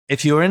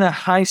if you're in a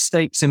high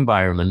stakes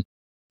environment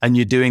and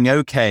you're doing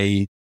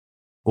okay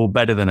or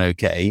better than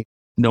okay,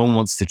 no one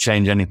wants to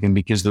change anything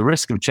because the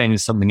risk of changing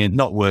something and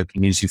not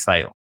working is you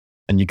fail,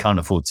 and you can't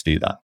afford to do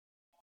that.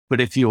 But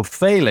if you're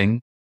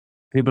failing,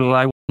 people are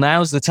like, well,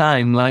 now's the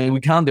time. Like,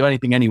 we can't do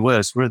anything any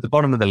worse. We're at the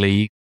bottom of the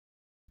league.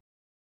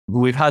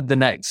 We've had the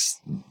next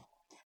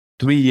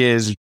 3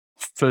 years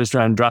first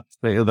round draft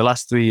pick, or the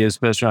last 3 years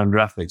first round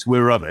draft picks.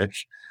 We're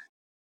rubbish.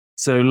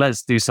 So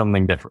let's do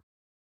something different.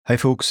 Hi,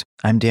 folks.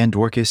 I'm Dan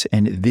Dworkis,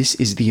 and this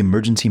is the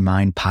Emergency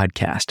Mind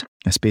Podcast,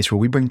 a space where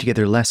we bring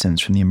together lessons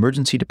from the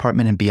emergency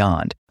department and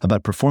beyond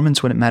about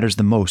performance when it matters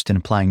the most and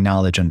applying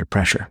knowledge under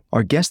pressure.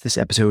 Our guest this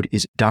episode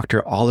is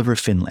Dr. Oliver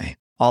Finlay.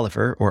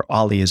 Oliver, or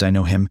Ollie as I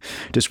know him,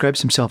 describes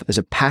himself as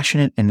a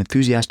passionate and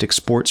enthusiastic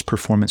sports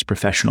performance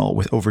professional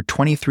with over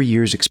 23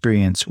 years'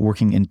 experience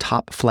working in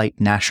top-flight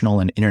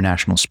national and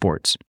international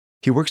sports.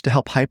 He works to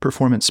help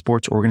high-performance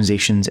sports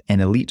organizations and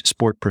elite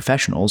sport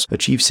professionals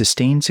achieve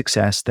sustained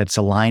success that's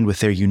aligned with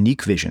their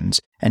unique visions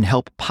and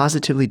help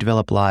positively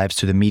develop lives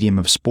through the medium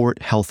of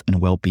sport, health, and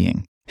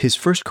well-being. His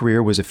first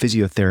career was a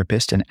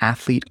physiotherapist, an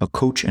athlete, a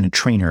coach, and a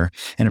trainer,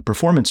 and a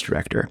performance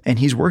director, and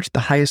he's worked at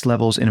the highest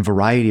levels in a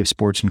variety of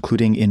sports,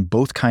 including in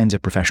both kinds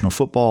of professional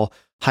football,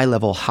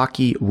 high-level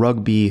hockey,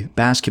 rugby,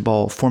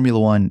 basketball, Formula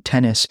One,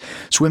 tennis,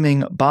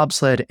 swimming,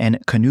 bobsled, and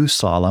canoe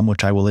slalom,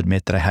 which I will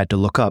admit that I had to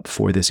look up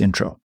for this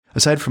intro.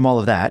 Aside from all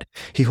of that,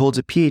 he holds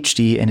a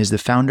PhD and is the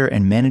founder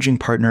and managing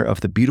partner of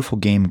the Beautiful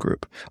Game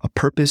Group, a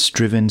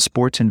purpose-driven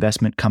sports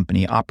investment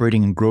company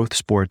operating in growth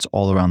sports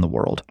all around the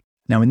world.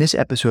 Now, in this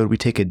episode, we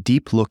take a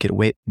deep look at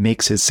what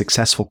makes his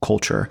successful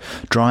culture,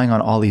 drawing on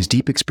Ollie's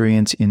deep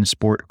experience in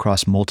sport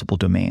across multiple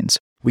domains.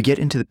 We get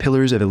into the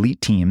pillars of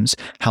elite teams,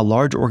 how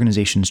large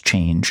organizations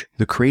change,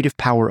 the creative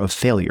power of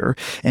failure,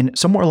 and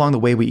somewhere along the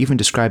way, we even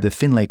describe the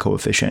Finlay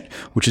Coefficient,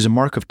 which is a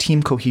mark of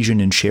team cohesion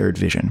and shared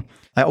vision.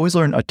 I always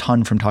learn a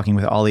ton from talking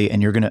with Ollie,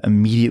 and you're going to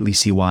immediately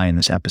see why in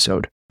this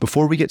episode.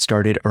 Before we get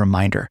started, a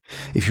reminder.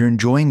 If you're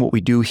enjoying what we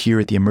do here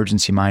at the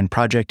Emergency Mind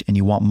Project and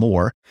you want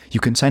more,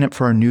 you can sign up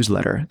for our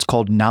newsletter. It's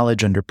called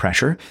Knowledge Under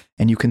Pressure,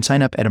 and you can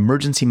sign up at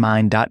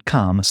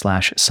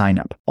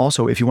emergencymind.com/signup.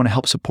 Also, if you want to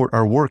help support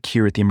our work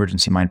here at the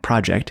Emergency Mind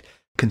Project,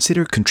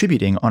 consider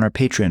contributing on our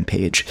Patreon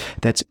page.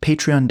 That's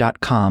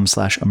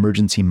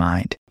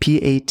patreon.com/emergencymind.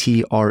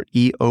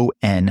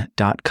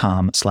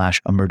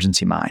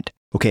 patreon.com/emergencymind.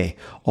 Okay,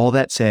 all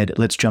that said,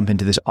 let's jump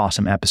into this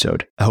awesome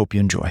episode. I hope you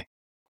enjoy.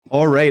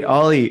 All right,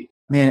 Ollie,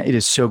 man, it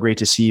is so great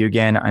to see you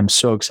again. I'm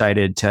so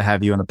excited to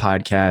have you on the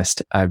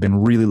podcast. I've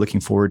been really looking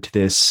forward to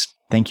this.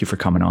 Thank you for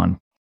coming on.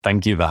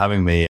 Thank you for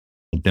having me.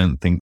 I don't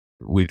think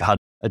we've had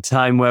a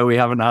time where we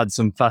haven't had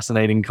some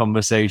fascinating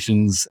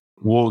conversations,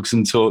 walks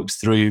and talks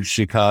through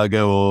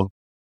Chicago, or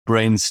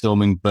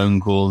brainstorming phone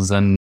calls.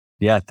 And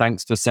yeah,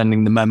 thanks for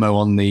sending the memo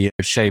on the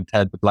shaved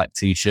head, the black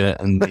t-shirt,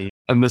 and the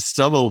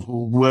stubble.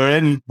 We're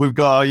in. We've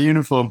got our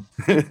uniform.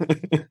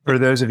 For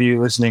those of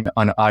you listening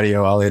on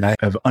audio, Ollie and I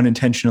have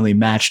unintentionally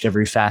matched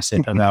every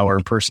facet of our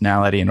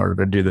personality in order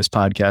to do this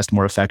podcast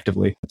more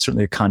effectively. It's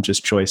certainly a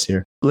conscious choice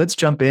here. Let's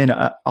jump in.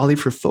 Ollie,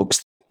 for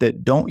folks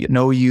that don't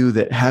know you,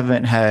 that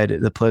haven't had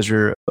the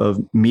pleasure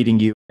of meeting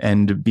you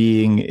and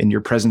being in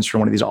your presence for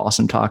one of these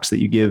awesome talks that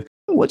you give,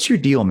 what's your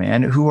deal,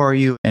 man? Who are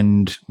you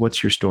and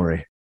what's your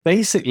story?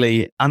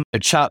 Basically, I'm a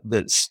chap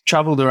that's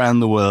traveled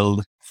around the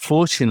world,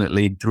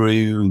 fortunately,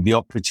 through the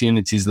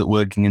opportunities that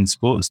working in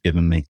sports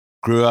given me.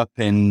 Grew up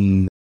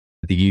in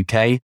the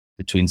UK,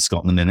 between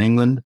Scotland and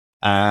England,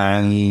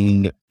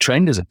 and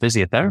trained as a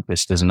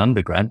physiotherapist as an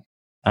undergrad.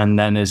 And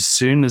then as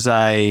soon as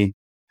I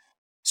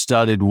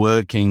started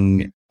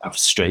working, I was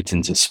straight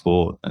into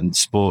sport, and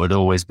sport had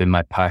always been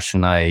my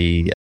passion.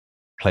 I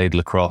played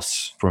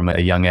lacrosse from a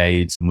young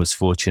age and was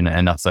fortunate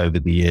enough over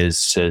the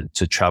years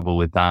to travel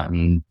with that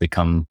and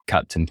become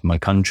captain for my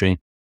country.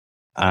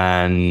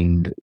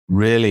 And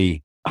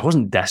really, I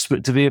wasn't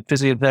desperate to be a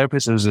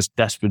physiotherapist. I was just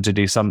desperate to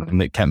do something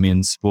that kept me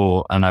in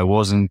sport. And I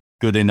wasn't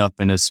good enough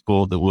in a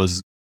sport that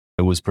was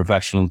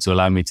professional to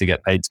allow me to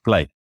get paid to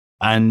play.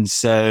 And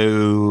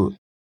so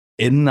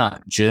in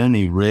that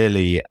journey,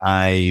 really,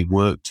 I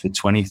worked for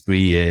 23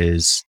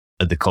 years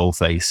at the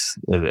coalface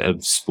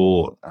of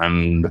sport,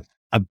 and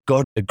I've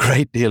got a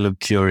great deal of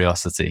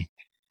curiosity.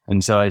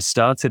 And so I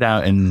started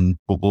out in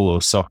football,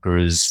 or soccer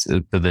as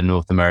for the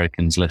North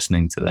Americans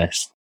listening to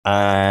this.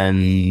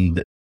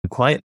 And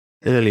quite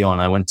early on,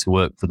 I went to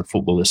work for the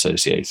Football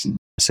Association,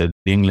 so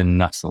the England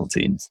national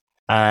teams.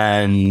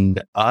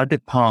 And our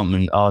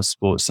department, our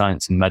sports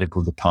science and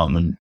medical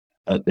department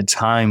at the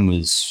time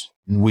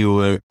we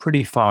were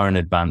pretty far in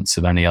advance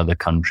of any other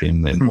country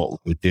in what we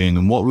were doing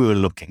and what we were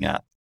looking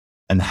at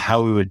and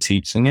how we were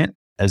teaching it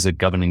as a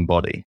governing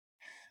body.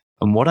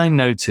 And what I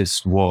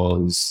noticed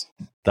was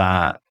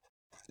that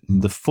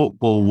the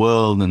football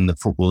world and the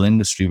football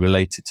industry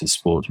related to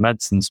sports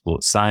medicine,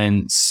 sports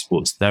science,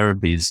 sports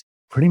therapies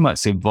pretty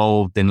much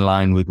evolved in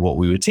line with what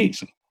we were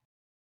teaching.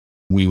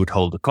 We would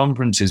hold the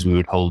conferences, we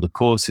would hold the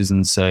courses,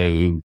 and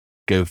so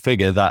go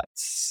figure,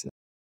 that's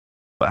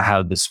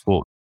how the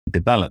sport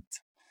developed.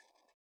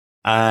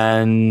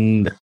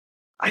 And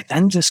I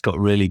then just got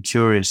really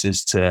curious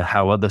as to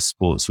how other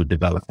sports were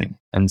developing.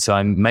 And so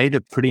I made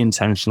a pretty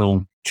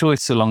intentional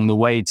choice along the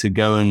way to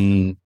go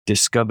and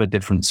discover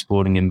different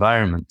sporting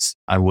environments.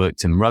 I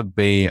worked in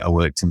rugby, I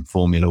worked in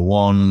Formula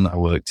One, I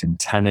worked in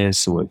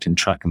tennis, I worked in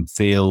track and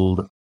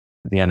field,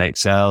 the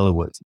NHL, I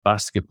worked in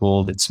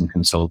basketball, did some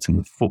consulting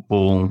with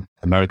football,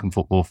 American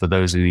football for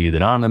those of you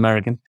that aren't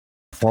American,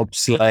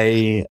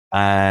 bobsleigh,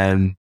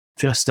 and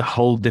just a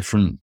whole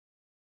different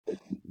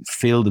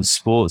field of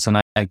sports.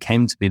 And I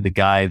came to be the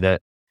guy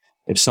that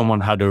if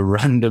someone had a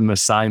random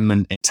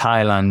assignment in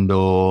Thailand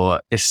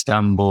or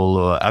Istanbul,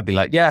 or I'd be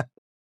like, yeah,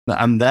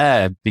 I'm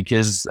there,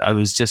 because I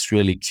was just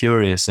really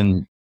curious.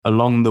 And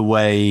along the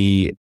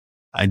way,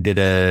 I did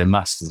a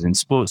master's in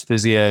sports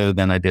physio.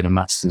 Then I did a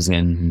master's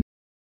in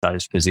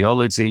exercise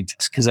physiology,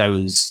 just because I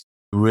was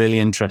really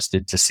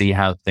interested to see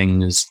how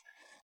things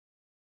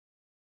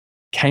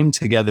came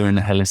together in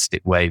a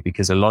holistic way.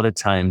 Because a lot of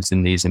times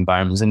in these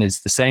environments, and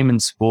it's the same in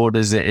sport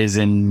as it is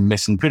in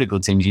mission critical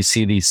teams, you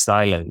see these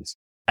silos.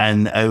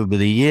 And over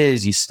the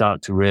years, you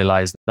start to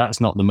realize that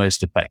that's not the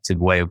most effective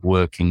way of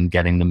working,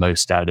 getting the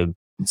most out of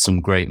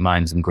some great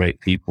minds and great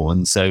people.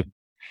 And so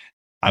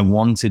I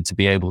wanted to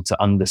be able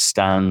to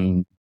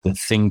understand the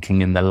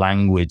thinking and the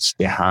language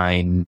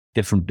behind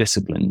different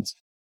disciplines.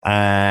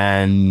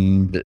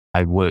 And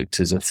I worked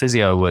as a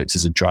physio, I worked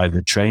as a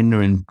driver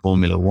trainer in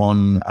Formula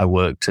One. I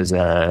worked as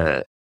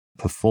a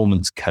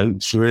performance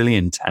coach really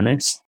in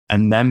tennis,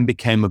 and then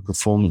became a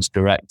performance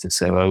director.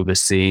 So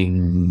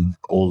overseeing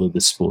all of the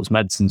sports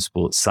medicine,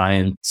 sports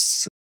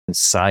science,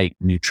 psych,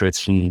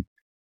 nutrition,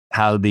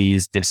 how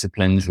these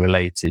disciplines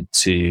related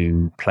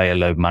to player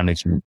load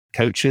management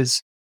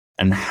coaches,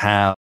 and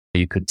how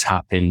you could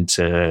tap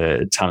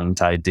into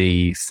talent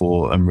ID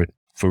for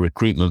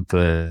recruitment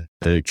for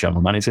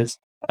general managers.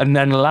 And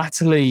then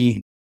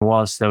latterly,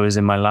 whilst I was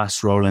in my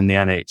last role in the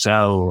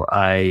NHL,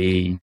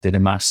 I did a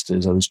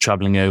master's. I was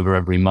traveling over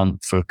every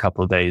month for a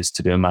couple of days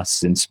to do a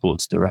master's in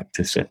sports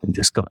directorship, and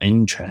just got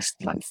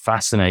interested, like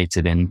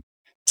fascinated in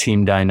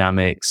team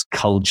dynamics,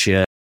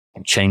 culture,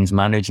 change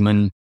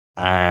management,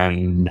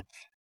 and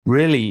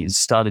really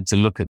started to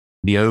look at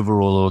the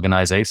overall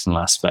organizational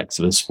aspects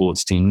of a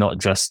sports team, not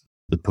just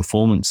the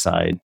performance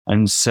side.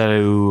 And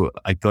so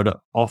I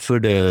got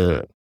offered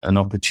an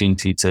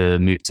opportunity to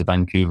move to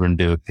Vancouver and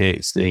do a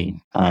PhD.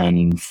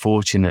 And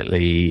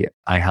fortunately,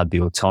 I had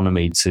the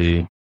autonomy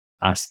to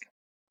ask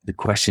the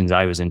questions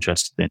I was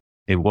interested in.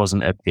 It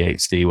wasn't a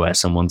PhD where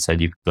someone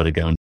said, you've got to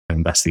go and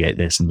investigate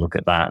this and look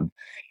at that.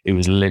 It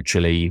was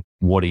literally,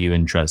 what are you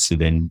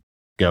interested in?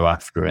 Go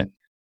after it.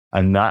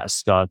 And that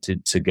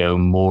started to go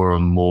more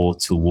and more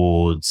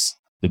towards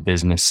the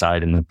business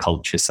side and the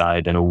culture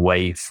side, and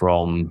away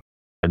from,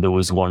 there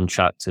was one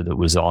chapter that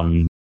was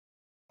on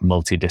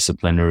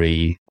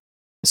multidisciplinary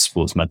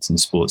sports medicine,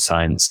 sports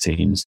science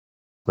teams.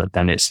 But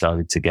then it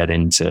started to get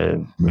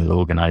into real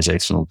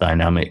organizational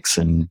dynamics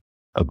and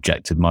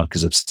objective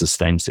markers of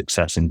sustained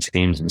success in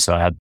teams. And so I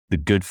had the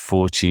good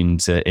fortune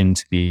to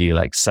interview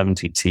like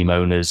 70 team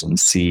owners and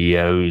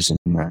CEOs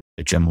and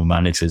general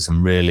managers,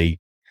 and really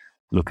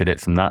look at it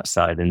from that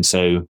side. And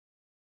so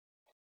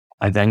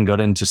I then got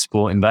into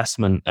sport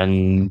investment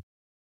and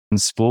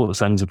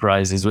sports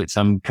enterprises, which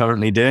I'm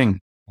currently doing.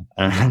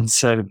 And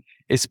so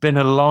it's been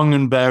a long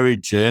and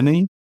varied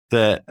journey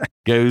that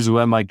goes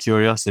where my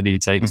curiosity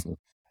takes me,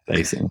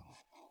 basically.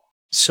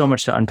 So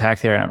much to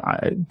unpack there.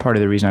 Part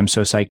of the reason I'm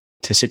so psyched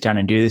to sit down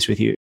and do this with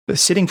you. But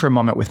sitting for a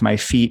moment with my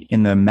feet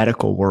in the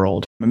medical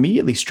world, I'm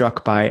immediately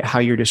struck by how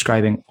you're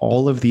describing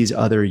all of these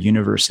other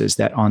universes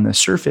that on the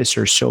surface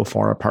are so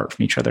far apart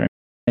from each other.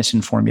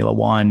 In Formula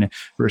One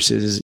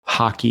versus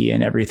hockey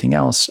and everything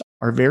else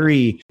are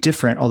very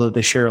different, although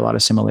they share a lot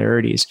of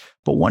similarities.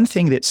 But one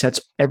thing that sets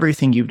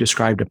everything you've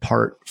described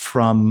apart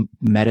from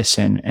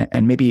medicine,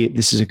 and maybe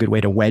this is a good way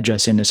to wedge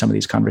us into some of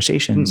these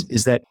conversations,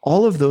 is that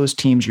all of those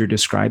teams you're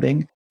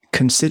describing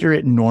consider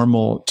it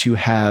normal to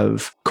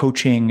have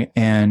coaching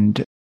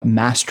and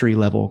mastery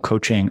level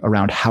coaching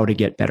around how to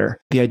get better.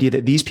 The idea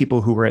that these people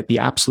who are at the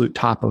absolute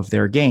top of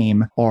their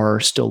game are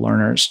still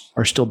learners,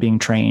 are still being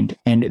trained,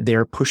 and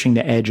they're pushing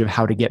the edge of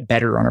how to get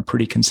better on a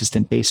pretty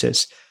consistent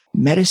basis.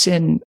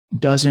 Medicine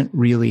doesn't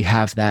really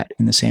have that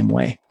in the same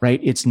way, right?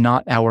 It's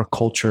not our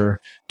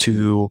culture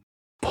to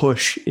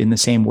push in the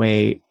same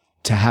way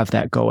to have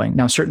that going.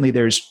 Now, certainly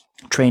there's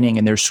training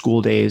and there's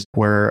school days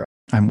where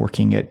I'm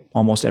working at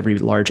almost every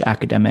large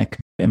academic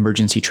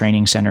emergency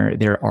training center.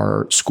 There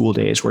are school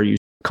days where you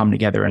come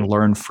together and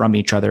learn from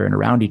each other and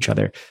around each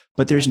other.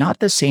 But there's not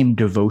the same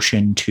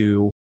devotion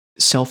to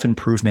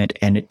self-improvement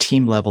and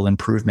team level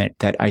improvement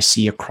that I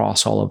see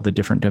across all of the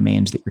different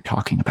domains that you're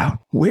talking about.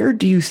 Where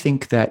do you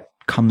think that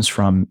comes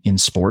from in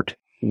sport?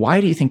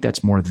 Why do you think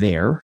that's more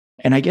there?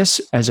 And I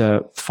guess as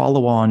a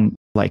follow-on,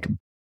 like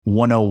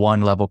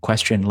 101 level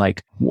question,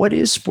 like what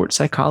is sports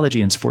psychology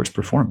and sports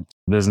performance?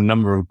 There's a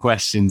number of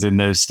questions in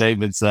those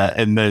statements that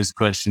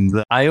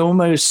I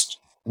almost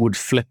would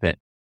flip it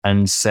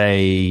and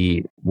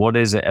say, what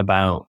is it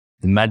about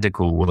the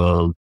medical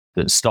world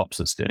that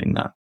stops us doing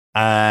that?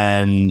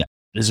 And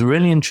there's a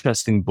really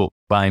interesting book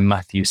by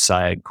Matthew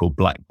Syed called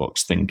Black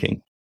Box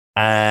Thinking.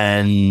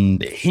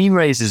 And he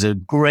raises a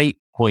great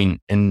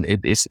point, and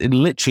it's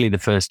literally the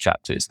first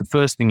chapter. It's the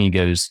first thing he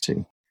goes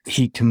to.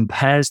 He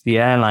compares the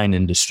airline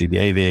industry, the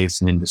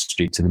aviation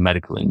industry, to the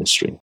medical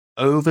industry.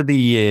 Over the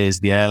years,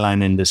 the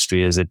airline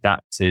industry has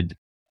adapted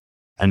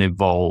and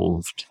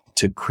evolved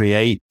to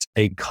create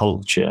a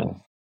culture,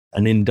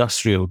 an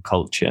industrial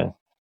culture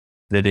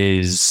that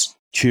is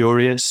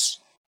curious,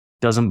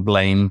 doesn't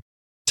blame,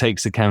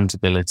 takes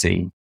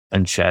accountability,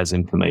 and shares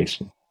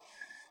information.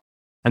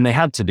 And they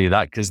had to do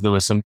that because there were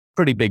some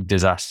pretty big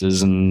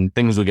disasters and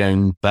things were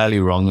going fairly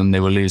wrong, and they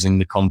were losing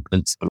the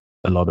confidence of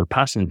a lot of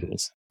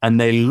passengers. And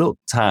they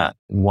looked at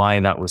why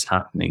that was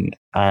happening.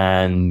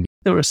 And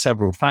there were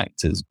several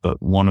factors,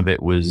 but one of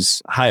it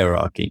was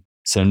hierarchy.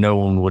 So no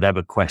one would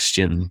ever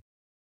question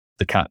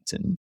the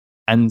captain.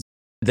 And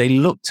they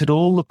looked at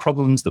all the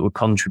problems that were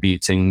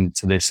contributing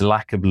to this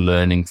lack of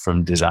learning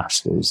from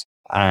disasters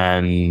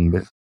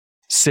and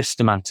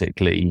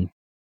systematically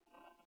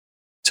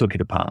took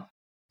it apart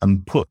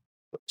and put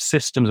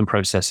systems and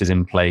processes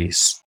in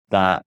place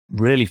that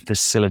really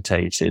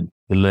facilitated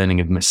the learning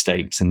of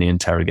mistakes and the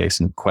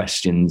interrogation of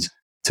questions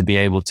to be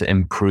able to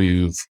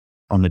improve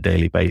on a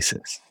daily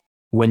basis.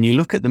 When you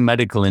look at the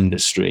medical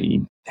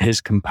industry,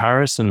 his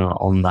comparison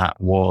on that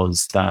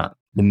was that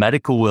the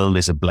medical world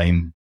is a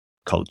blame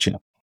culture.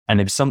 And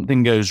if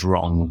something goes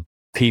wrong,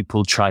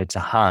 people try to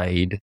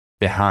hide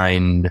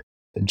behind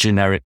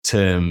generic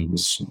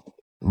terms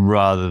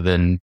rather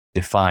than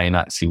define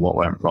actually what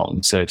went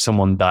wrong. So if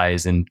someone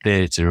dies in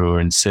theatre or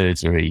in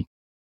surgery,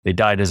 they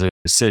died as a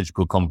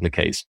surgical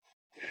complication.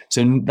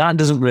 So that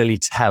doesn't really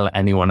tell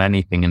anyone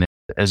anything. And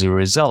as a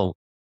result,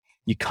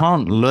 you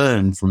can't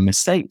learn from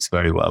mistakes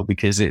very well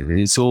because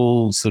it's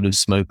all sort of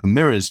smoke and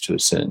mirrors to a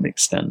certain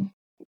extent.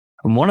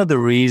 And one of the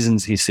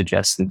reasons he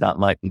suggested that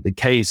might be the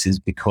case is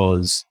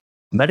because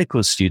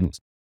medical students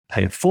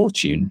pay a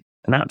fortune,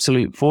 an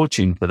absolute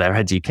fortune for their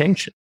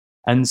education.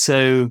 And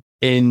so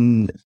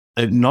in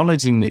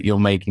acknowledging that you're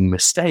making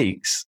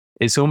mistakes,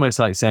 it's almost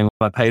like saying,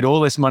 well, I paid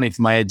all this money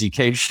for my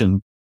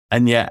education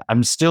and yet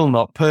I'm still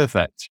not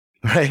perfect,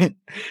 right?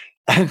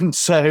 And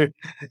so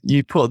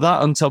you put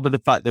that on top of the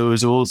fact there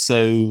was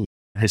also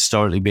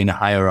historically been a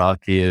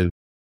hierarchy of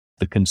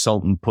the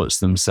consultant puts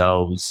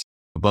themselves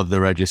above the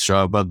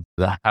registrar, above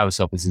the house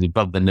officers,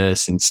 above the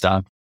nursing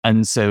staff.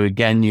 And so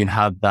again, you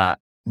have that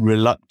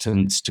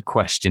reluctance to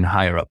question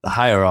higher up the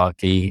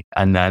hierarchy.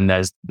 And then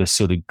there's the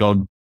sort of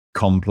God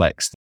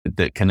complex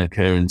that can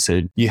occur. And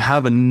so you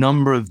have a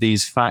number of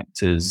these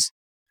factors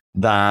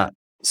that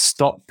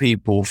stop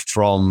people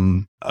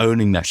from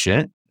owning their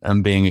shit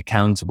and being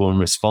accountable and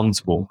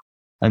responsible.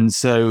 And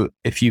so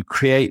if you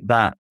create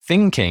that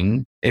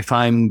thinking, if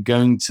I'm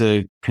going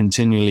to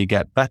continually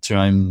get better,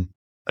 I'm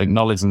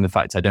acknowledging the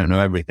fact I don't know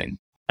everything.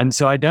 And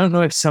so I don't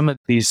know if some of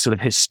these sort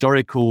of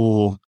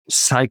historical,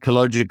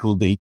 psychological,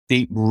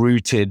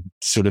 deep-rooted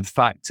sort of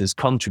factors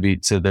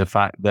contribute to the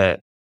fact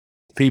that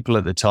people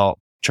at the top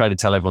try to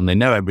tell everyone they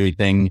know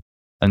everything.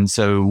 And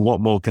so what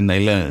more can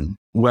they learn?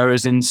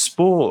 Whereas in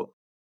sport,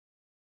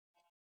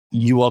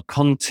 you are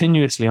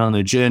continuously on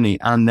a journey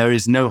and there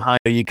is no high.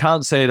 You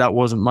can't say that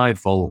wasn't my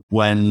fault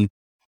when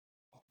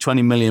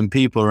 20 million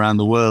people around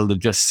the world have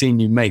just seen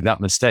you make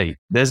that mistake.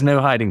 There's no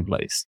hiding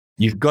place.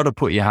 You've got to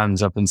put your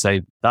hands up and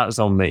say, that's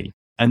on me.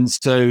 And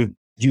so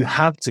you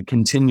have to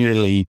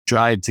continually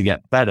drive to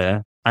get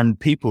better and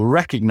people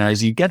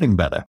recognize you getting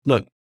better.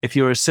 Look, if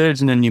you're a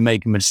surgeon and you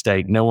make a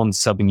mistake, no one's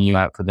subbing you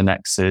out for the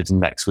next surgeon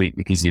next week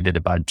because you did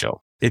a bad job.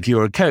 If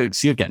you're a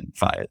coach, you're getting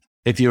fired.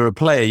 If you're a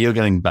player, you're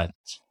getting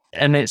benched.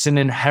 And it's an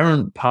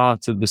inherent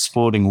part of the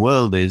sporting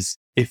world is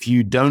if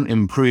you don't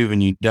improve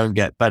and you don't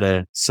get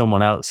better,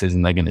 someone else is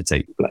and they're going to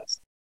take your place.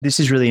 This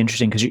is really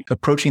interesting because you're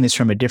approaching this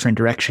from a different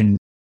direction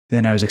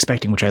than I was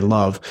expecting, which I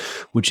love,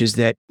 which is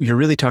that you're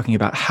really talking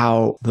about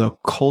how the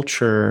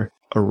culture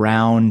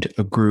around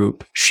a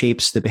group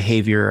shapes the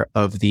behavior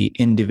of the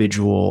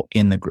individual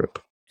in the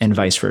group and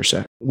vice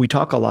versa. We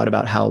talk a lot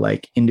about how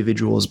like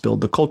individuals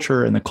build the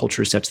culture and the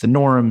culture sets the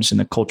norms and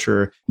the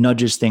culture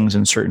nudges things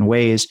in certain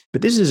ways.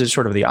 But this is a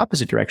sort of the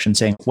opposite direction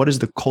saying, what does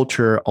the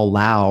culture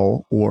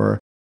allow or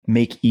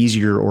make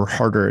easier or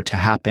harder to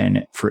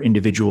happen for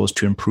individuals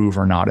to improve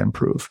or not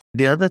improve?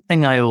 The other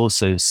thing I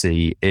also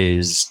see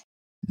is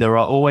there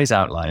are always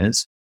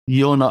outliers.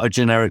 You're not a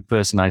generic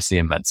person I see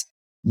in medicine.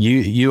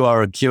 You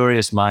are a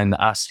curious mind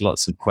that asks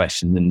lots of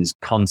questions and is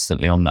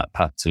constantly on that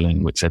path to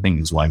learning, which I think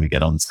is why we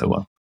get on so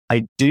well.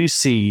 I do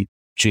see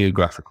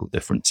geographical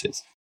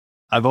differences.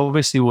 I've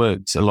obviously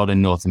worked a lot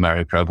in North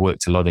America. I've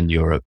worked a lot in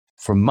Europe.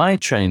 From my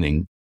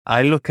training,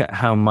 I look at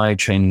how my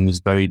training was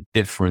very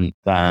different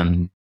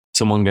than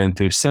someone going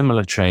through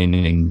similar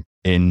training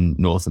in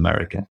North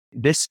America.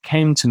 This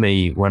came to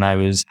me when I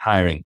was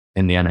hiring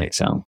in the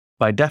NHL.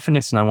 By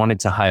definition, I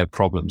wanted to hire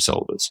problem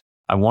solvers.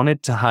 I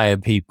wanted to hire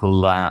people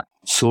that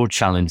saw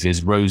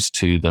challenges, rose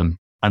to them,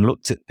 and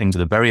looked at things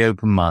with a very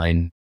open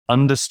mind,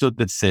 understood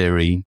the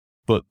theory,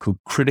 but could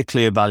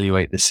critically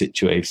evaluate the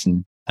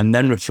situation and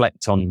then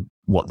reflect on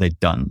what they'd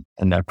done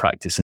in their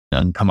practice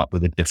and come up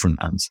with a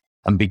different answer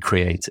and be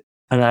creative.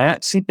 And I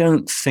actually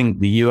don't think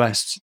the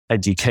US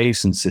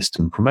education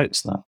system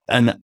promotes that.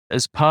 And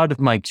as part of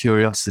my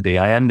curiosity,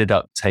 I ended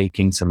up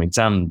taking some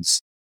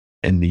exams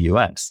in the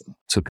US. I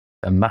took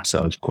a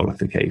massage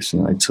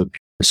qualification. I took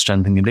a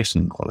strength and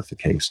conditioning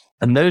qualification.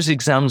 And those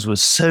exams were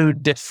so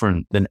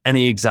different than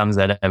any exams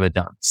I'd ever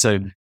done. So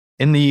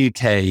in the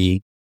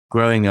UK,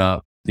 growing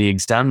up, the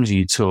exams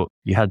you took,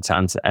 you had to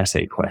answer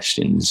essay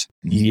questions.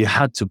 You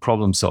had to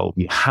problem solve.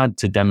 You had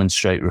to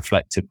demonstrate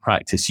reflective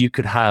practice. You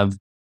could have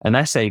an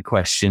essay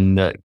question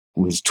that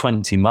was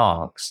 20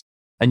 marks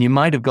and you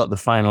might have got the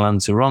final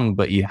answer wrong,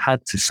 but you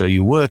had to show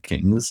your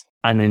workings.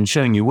 And in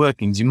showing your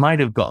workings, you might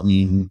have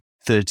gotten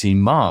 13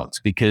 marks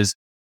because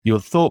your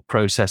thought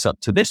process up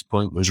to this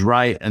point was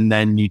right. And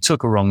then you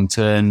took a wrong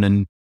turn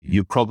and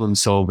your problem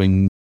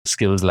solving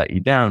skills let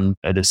you down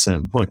at a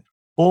certain point.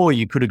 Or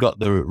you could have got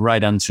the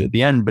right answer at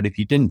the end, but if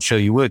you didn't show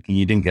your working,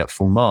 you didn't get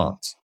full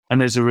marks.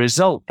 And as a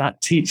result,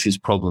 that teaches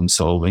problem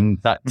solving.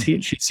 That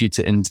teaches you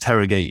to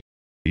interrogate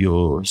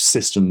your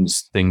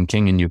systems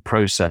thinking and your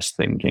process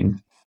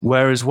thinking.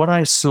 Whereas what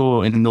I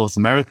saw in North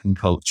American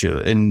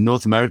culture, in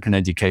North American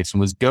education,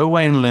 was go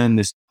away and learn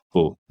this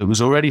book that was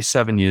already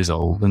 7 years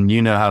old. And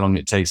you know how long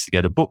it takes to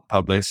get a book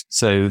published.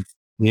 So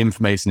the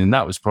information in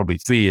that was probably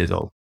 3 years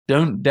old.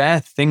 Don't dare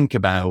think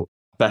about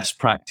best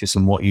practice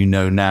and what you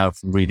know now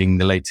from reading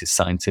the latest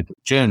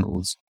scientific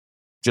journals.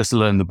 Just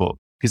learn the book.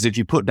 Because if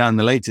you put down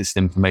the latest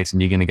information,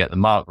 you're going to get the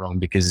mark wrong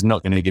because it's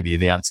not going to give you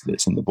the answer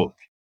that's in the book.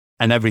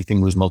 And everything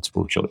was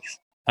multiple choice.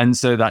 And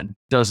so that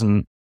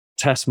doesn't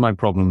test my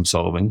problem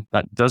solving.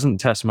 That doesn't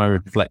test my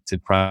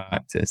reflective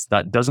practice.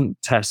 That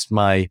doesn't test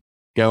my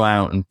go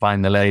out and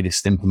find the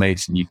latest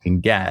information you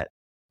can get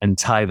and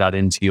tie that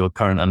into your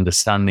current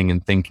understanding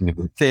and thinking of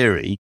the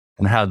theory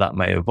and how that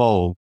may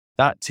evolve.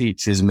 That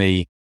teaches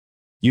me,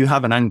 you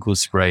have an ankle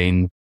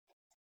sprain.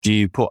 Do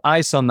you put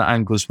ice on the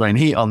ankle sprain,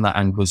 heat on that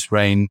ankle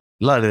sprain,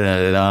 la da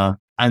da da.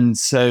 And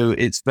so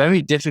it's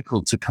very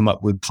difficult to come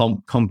up with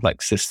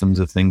complex systems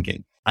of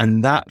thinking.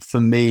 And that for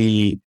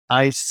me,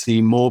 I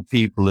see more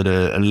people that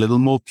are a little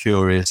more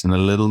curious and a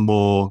little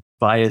more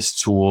biased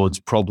towards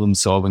problem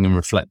solving and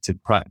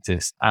reflective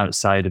practice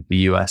outside of the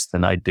US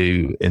than I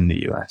do in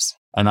the US.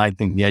 And I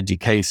think the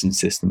education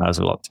system has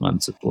a lot to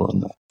answer for on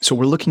that. So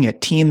we're looking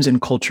at teams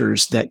and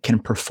cultures that can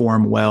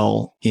perform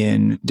well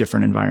in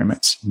different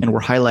environments. And we're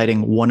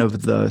highlighting one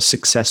of the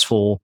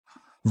successful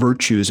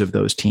virtues of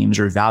those teams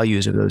or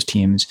values of those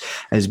teams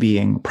as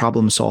being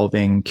problem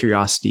solving,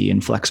 curiosity,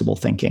 and flexible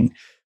thinking.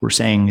 We're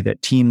saying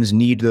that teams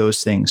need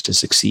those things to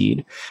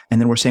succeed. And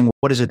then we're saying,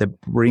 what is it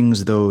that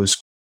brings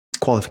those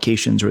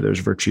qualifications or those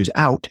virtues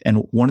out?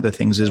 And one of the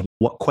things is,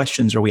 what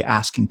questions are we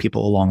asking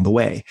people along the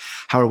way?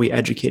 How are we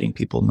educating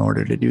people in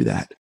order to do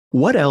that?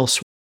 What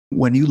else,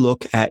 when you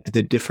look at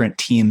the different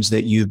teams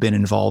that you've been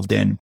involved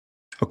in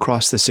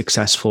across the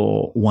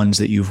successful ones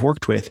that you've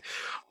worked with,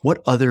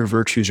 what other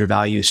virtues or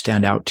values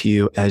stand out to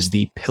you as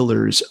the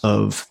pillars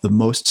of the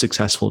most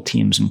successful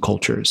teams and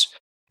cultures?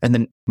 And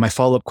then my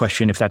follow-up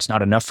question, if that's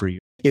not enough for you,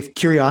 if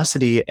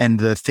curiosity and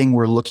the thing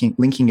we're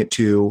linking it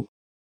to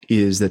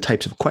is the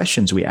types of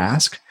questions we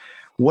ask,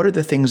 what are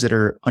the things that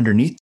are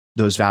underneath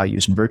those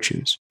values and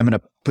virtues? I'm going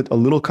to put a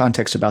little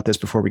context about this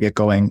before we get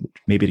going,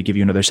 maybe to give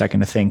you another second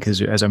to think,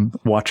 because as I'm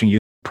watching you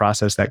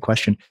process that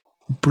question.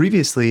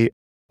 Previously,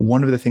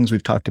 one of the things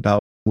we've talked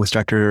about with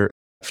Dr.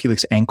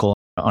 Felix Ankel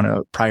on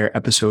a prior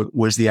episode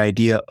was the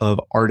idea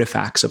of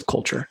artifacts of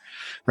culture,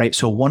 right?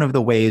 So one of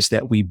the ways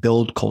that we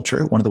build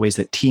culture, one of the ways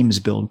that teams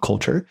build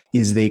culture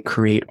is they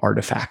create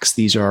artifacts.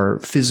 These are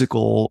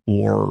physical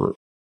or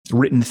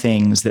written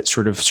things that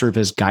sort of serve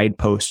as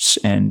guideposts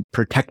and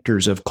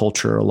protectors of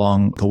culture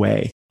along the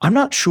way. I'm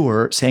not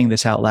sure, saying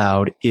this out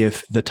loud,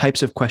 if the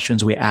types of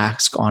questions we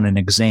ask on an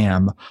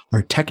exam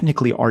are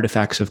technically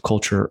artifacts of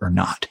culture or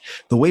not.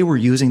 The way we're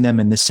using them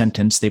in this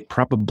sentence, they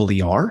probably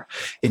are,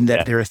 in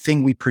that they're a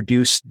thing we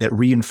produce that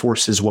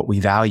reinforces what we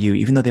value,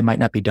 even though they might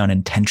not be done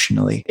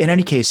intentionally. In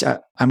any case,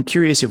 I'm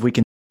curious if we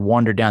can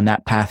wander down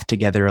that path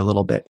together a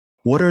little bit.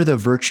 What are the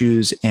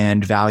virtues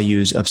and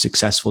values of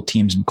successful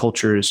teams and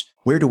cultures?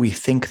 Where do we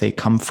think they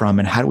come from?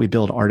 And how do we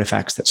build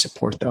artifacts that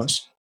support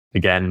those?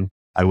 Again,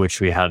 I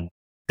wish we had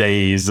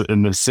days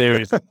in the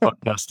series of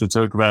podcasts to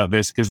talk about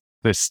this, because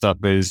this stuff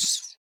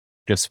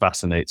just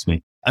fascinates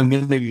me. I'm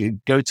going to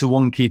go to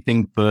one key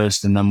thing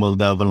first, and then we'll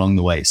delve along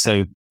the way.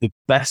 So the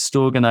best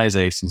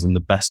organizations and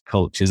the best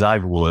cultures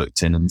I've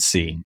worked in and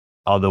seen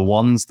are the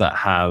ones that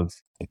have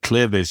a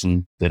clear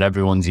vision that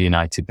everyone's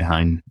united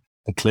behind,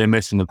 a clear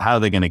mission of how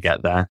they're going to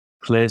get there,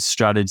 clear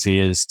strategy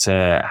as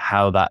to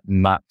how that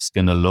map's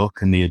going to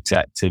look and the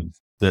objective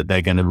that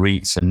they're going to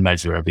reach and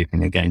measure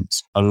everything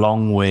against,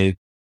 along with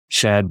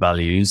shared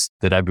values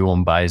that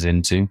everyone buys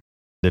into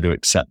that are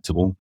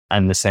acceptable.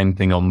 And the same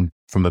thing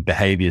from a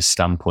behavior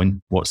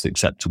standpoint, what's the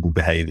acceptable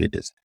behavior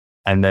is.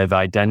 And they've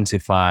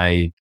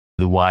identified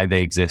the why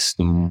they exist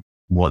and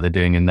what they're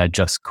doing and their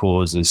just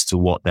cause as to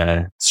what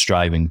they're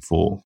striving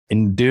for.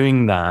 In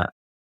doing that,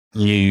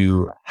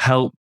 you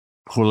help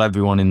pull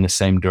everyone in the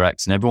same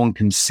direction. Everyone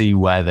can see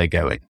where they're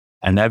going,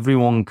 and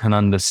everyone can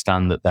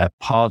understand that they're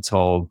part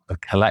of a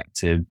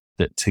collective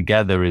that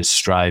together is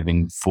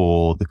striving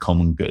for the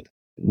common good.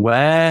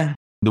 Where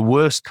the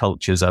worst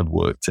cultures I've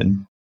worked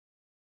in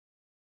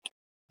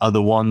are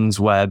the ones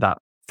where that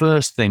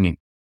first thing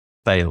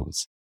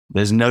fails.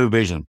 There's no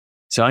vision.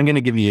 So I'm going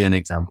to give you an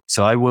example.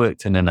 So I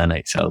worked in an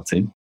NHL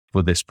team.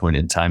 For this point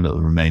in time,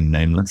 it'll remain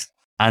nameless.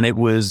 And it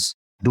was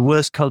the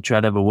worst culture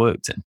I'd ever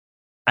worked in.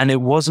 And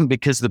it wasn't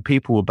because the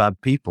people were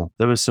bad people.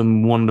 There were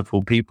some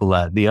wonderful people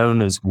there. The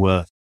owners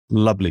were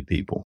lovely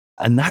people.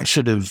 And that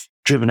should have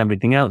driven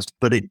everything else.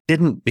 But it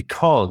didn't,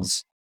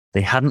 because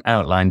they hadn't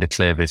outlined a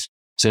clear vision.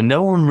 So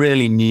no one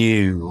really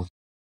knew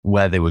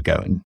where they were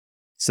going.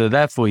 So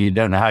therefore, you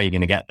don't know how you're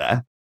going to get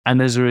there.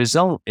 And as a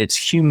result,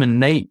 it's human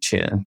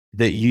nature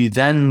that you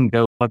then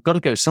go, I've got to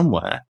go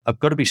somewhere. I've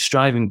got to be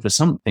striving for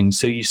something.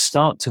 So you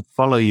start to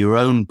follow your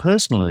own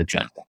personal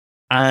agenda,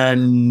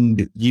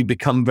 and you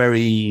become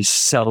very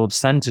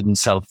self-centered and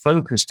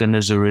self-focused. And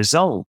as a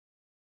result,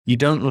 you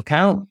don't look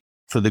out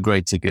for the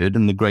greater good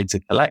and the greater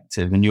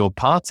collective and your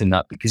part in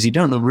that, because you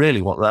don't know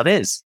really what that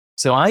is.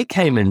 So I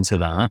came into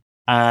that,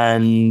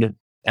 and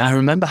I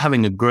remember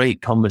having a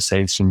great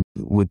conversation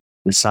with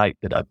the site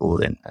that I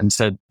bought in and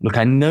said, look,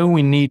 I know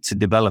we need to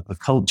develop a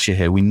culture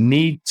here. We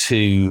need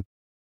to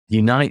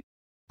unite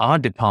our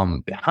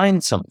department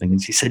behind something.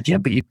 And she said, yeah,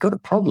 but you've got a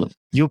problem.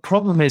 Your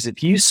problem is,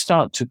 if you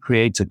start to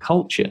create a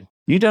culture,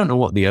 you don't know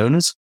what the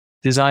owner's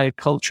desired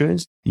culture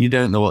is. You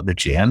don't know what the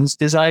GM's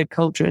desired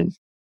culture is.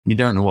 You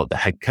don't know what the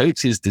head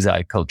coach's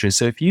desired culture is.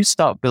 So if you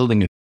start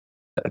building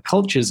a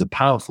culture is a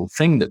powerful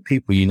thing that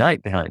people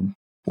unite behind.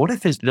 What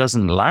if it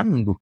doesn't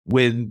land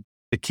with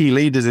the key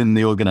leaders in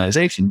the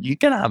organization? You're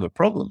going to have a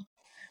problem.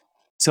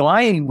 So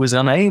I was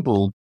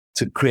unable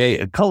to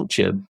create a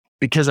culture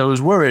because I was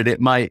worried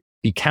it might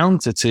be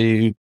counter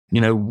to,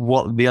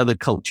 what the other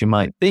culture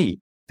might be.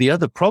 The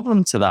other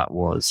problem to that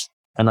was,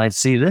 and I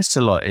see this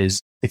a lot, is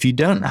if you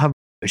don't have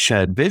a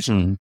shared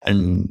vision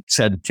and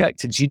shared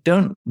objectives, you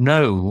don't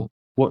know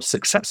what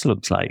success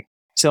looks like.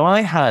 So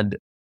I had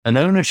an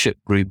ownership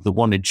group that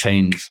wanted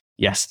change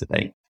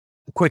yesterday.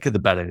 The quicker, the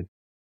better.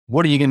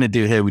 What are you going to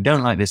do here? We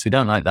don't like this. We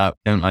don't like that.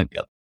 We don't like the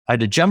other. I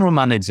had a general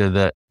manager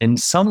that in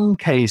some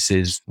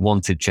cases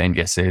wanted change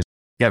yesterday.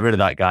 Get rid of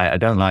that guy. I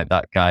don't like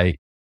that guy.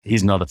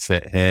 He's not a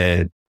fit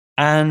here.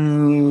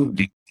 And,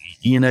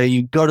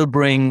 you've got to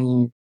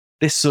bring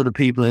this sort of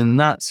people in,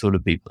 that sort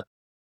of people.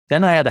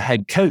 Then I had a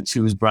head coach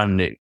who was brand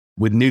new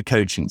with new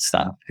coaching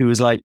staff who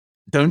was like,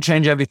 don't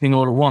change everything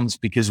all at once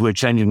because we're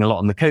changing a lot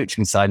on the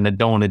coaching side and I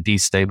don't want to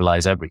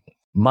destabilize everything.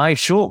 My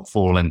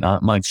shortfall in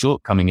that, my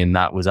shortcoming in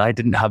that was I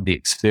didn't have the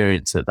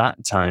experience at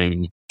that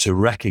time to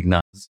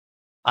recognize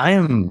I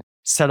am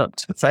set up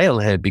to fail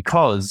here,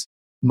 because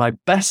my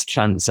best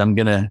chance, I'm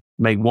going to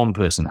make one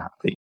person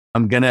happy.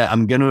 I'm going to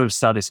have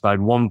satisfied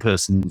one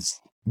person's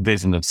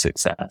vision of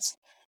success.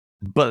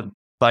 But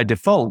by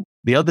default,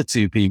 the other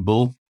two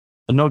people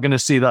are not going to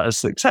see that as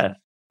success.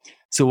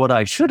 So what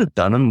I should have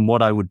done, and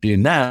what I would do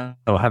now,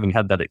 having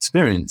had that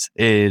experience,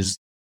 is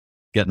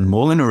get them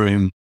all in a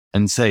room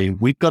and say,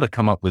 we've got to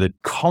come up with a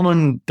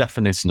common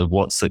definition of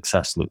what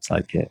success looks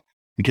like here.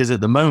 Because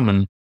at the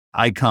moment,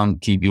 I can't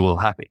keep you all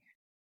happy.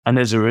 And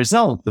as a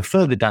result, the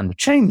further down the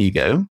chain you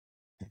go,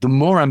 the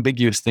more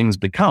ambiguous things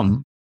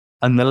become,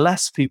 and the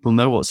less people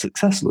know what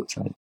success looks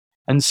like.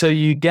 And so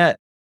you get,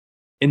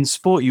 in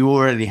sport, you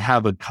already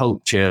have a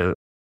culture,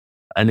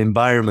 an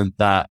environment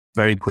that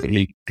very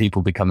quickly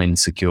people become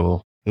insecure.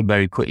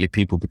 Very quickly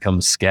people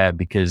become scared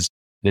because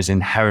there's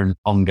inherent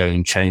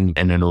ongoing change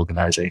in an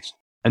organization.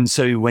 And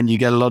so when you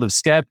get a lot of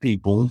scared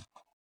people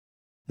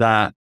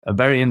that are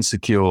very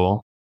insecure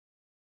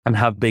and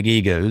have big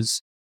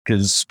egos,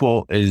 because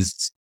sport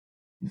is,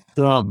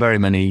 there aren't very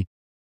many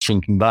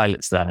shrinking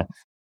violets there,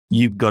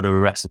 you've got a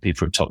recipe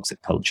for a toxic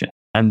culture.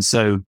 And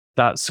so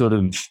that sort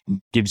of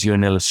gives you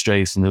an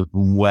illustration of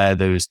where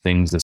those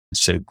things are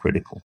so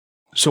critical.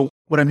 So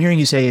what I'm hearing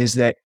you say is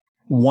that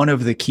one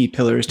of the key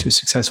pillars to a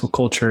successful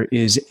culture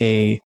is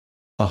a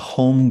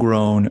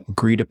homegrown,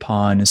 agreed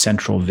upon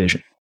central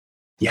vision.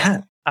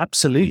 Yeah,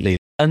 absolutely.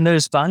 And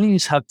those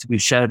values have to be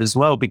shared as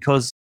well,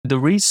 because the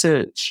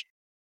research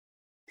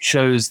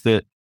shows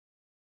that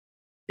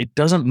it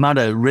doesn't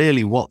matter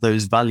really what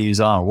those values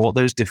are, what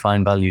those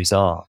defined values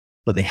are,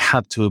 but they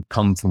have to have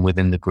come from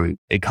within the group.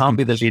 It can't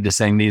be the leader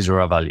saying these are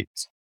our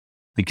values,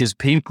 because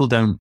people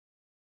don't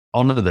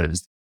honor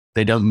those.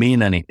 They don't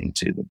mean anything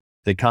to them.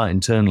 They can't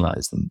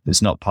internalize them.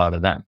 It's not part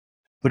of them.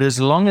 But as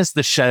long as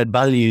the shared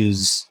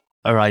values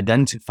are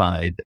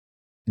identified,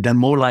 they're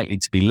more likely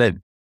to be lived.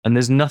 And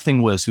there's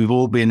nothing worse. We've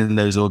all been in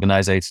those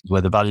organizations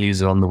where the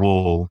values are on the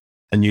wall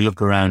and you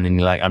look around and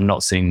you're like, I'm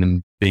not seeing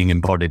them being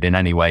embodied in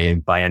any way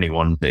by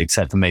anyone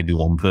except for maybe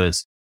one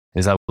person.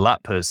 Is that, well,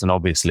 that person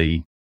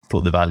obviously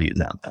put the values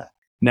out there.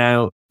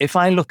 Now, if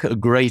I look at a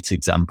great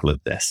example of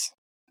this,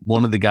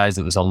 one of the guys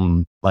that was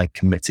on my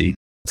committee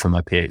for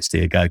my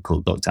PhD, a guy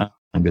called Dr.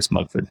 Angus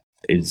Mugford,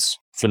 is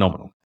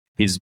phenomenal.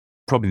 He's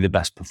probably the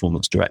best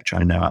performance director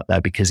I know out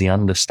there because he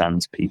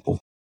understands people.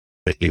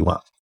 really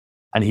well.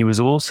 And he was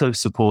also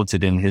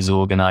supported in his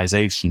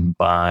organization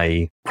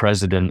by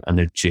president and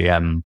a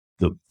GM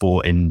that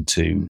bought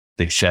into,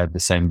 they shared the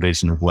same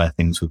vision of where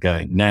things were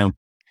going. Now,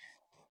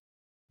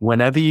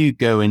 whenever you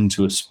go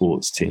into a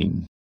sports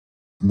team,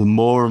 the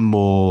more and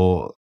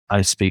more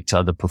I speak to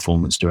other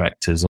performance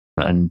directors,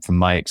 and from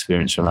my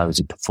experience when I was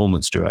a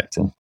performance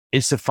director,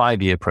 it's a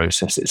 5-year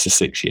process. It's a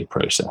 6-year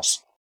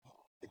process.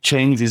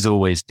 Change is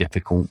always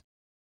difficult.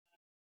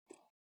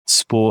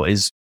 Sport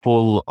is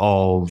full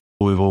of,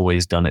 we've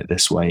always done it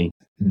this way.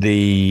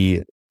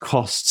 The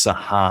costs are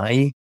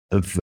high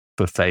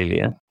for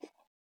failure.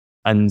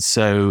 And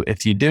so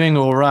if you're doing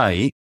all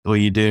right or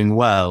you're doing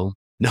well,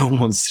 no one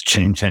wants to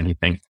change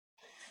anything.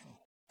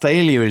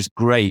 Failure is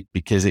great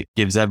because it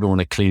gives everyone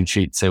a clean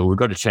sheet to say, well, we've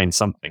got to change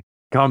something.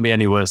 Can't be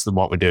any worse than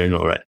what we're doing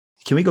already.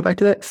 Can we go back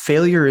to that?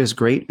 Failure is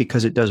great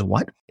because it does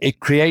what? It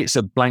creates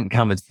a blank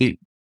canvas.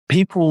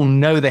 People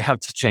know they have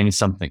to change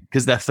something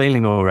because they're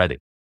failing already.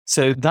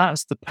 So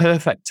that's the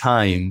perfect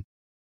time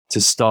to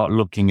start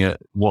looking at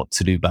what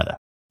to do better.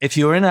 If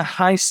you're in a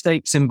high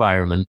stakes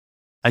environment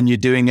and you're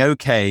doing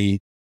okay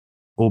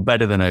or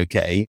better than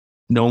okay,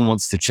 no one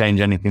wants to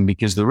change anything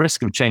because the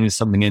risk of changing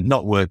something and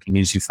not working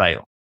is you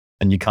fail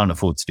and you can't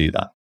afford to do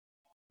that.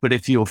 But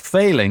if you're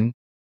failing,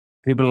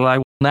 people are like,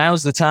 well,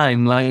 now's the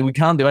time. Like, we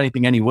can't do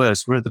anything any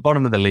worse. We're at the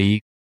bottom of the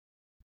league.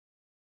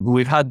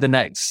 We've had the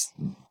next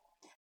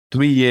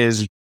 3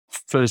 years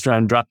first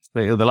round draft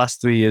pick, or the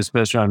last 3 years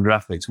first round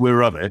draft picks. We're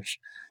rubbish.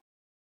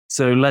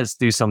 So let's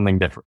do something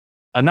different.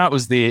 And that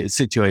was the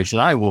situation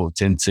I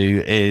walked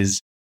into.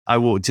 I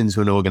walked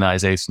into an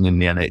organization in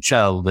the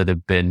NHL that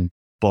had been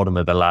bottom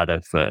of the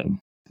ladder for,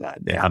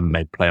 they haven't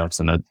made playoffs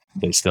and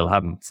they still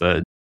haven't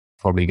for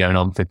probably going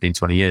on 15,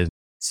 20 years.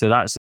 So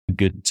that's a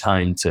good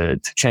time to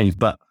change.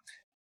 But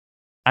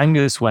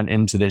Angus went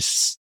into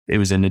this, it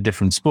was in a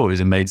different sport, it was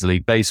in Major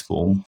League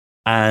Baseball.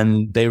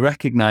 And they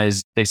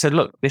recognized, they said,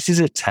 look, this is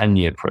a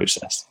 10-year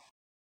process.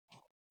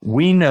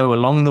 We know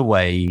along the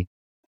way,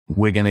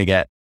 we're going to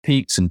get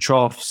peaks and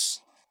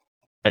troughs.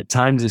 At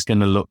times it's going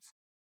to look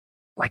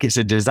like it's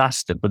a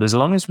disaster, but as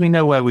long as we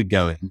know where we're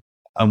going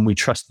and we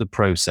trust the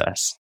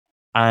process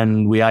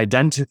and we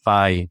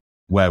identify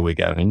where we're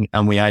going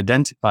and we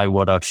identify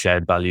what our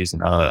shared values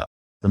and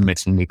the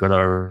mission, we've got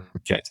our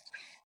objectives,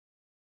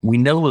 we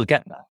know we'll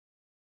get there.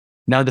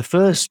 Now, the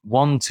first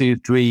 1, 2,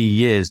 3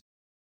 years,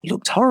 it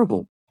looked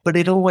horrible, but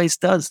it always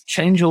does.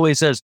 Change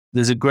always does.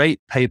 There's a great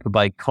paper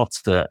by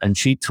Costa, and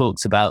she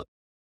talks about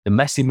the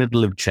messy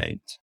middle of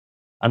change.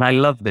 And I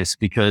love this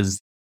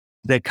because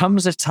there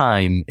comes a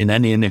time in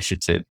any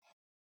initiative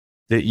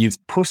that you've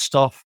pushed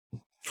off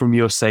from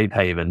your safe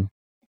haven.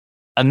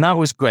 And that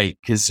was great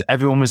because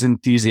everyone was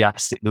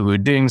enthusiastic that we were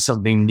doing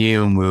something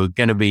new and we were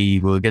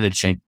going to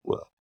change the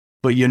world.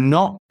 But you're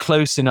not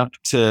close enough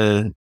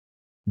to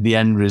the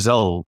end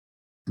result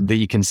that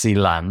you can see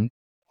land.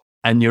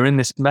 And you're in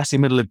this messy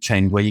middle of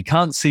change where you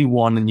can't see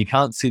one and you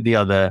can't see the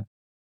other.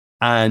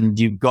 And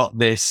you've got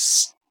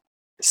this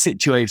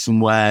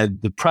situation where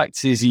the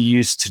practices you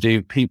used to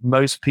do,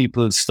 most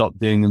people have stopped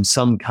doing them.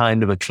 Some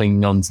kind of are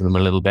clinging on to them a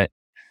little bit.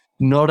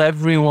 Not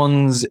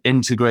everyone's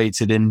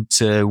integrated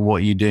into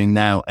what you're doing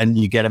now, and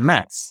you get a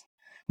mess.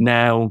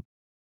 Now,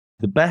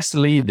 the best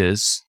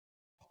leaders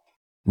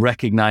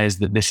recognize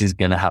that this is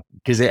going to happen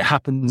because it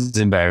happens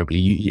invariably.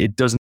 It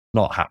does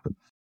not happen.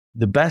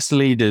 The best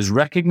leaders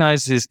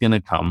recognize it's going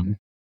to come,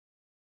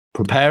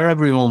 prepare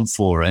everyone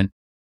for it,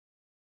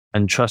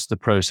 and trust the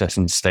process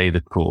and stay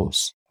the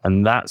course.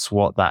 And that's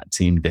what that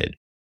team did.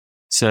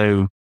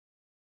 So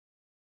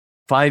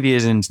 5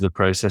 years into the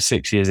process,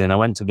 6 years in, I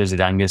went to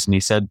visit Angus and he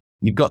said,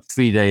 you've got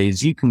 3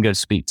 days, you can go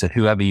speak to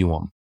whoever you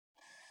want.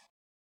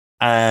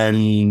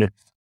 And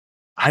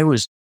I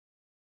was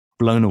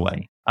blown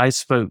away. I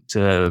spoke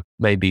to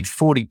maybe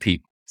 40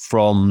 people,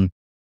 from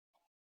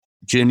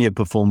junior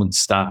performance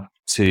staff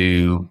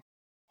to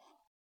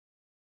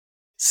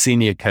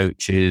senior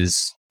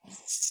coaches,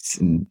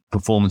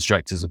 performance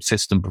directors,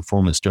 assistant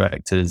performance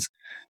directors,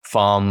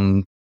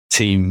 farm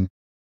team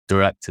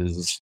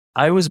directors.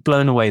 I was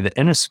blown away that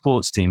in a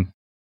sports team,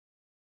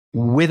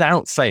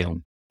 without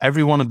fail,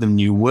 every one of them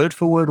knew word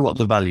for word what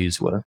the values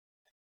were.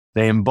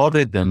 They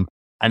embodied them.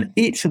 And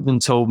each of them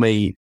told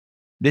me,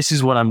 this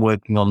is what I'm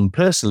working on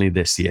personally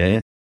this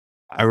year.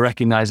 I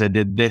recognize I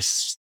did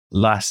this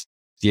last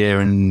year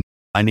and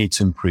I need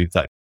to improve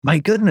that. My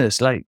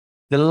goodness, like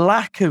the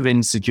lack of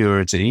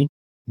insecurity,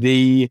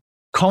 the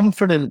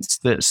confidence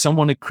that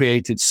someone had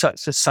created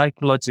such a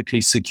psychologically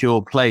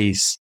secure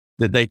place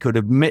that they could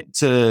admit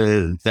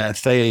to their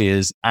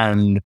failures,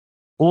 and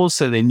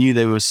also they knew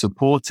they were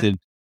supported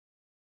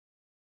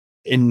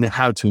in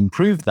how to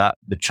improve that.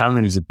 The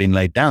challenges had been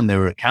laid down. They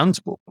were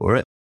accountable for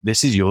it.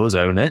 This is yours,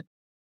 own it,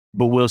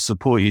 but we'll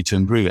support you to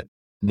improve it.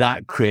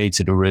 That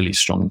created a really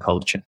strong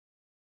culture,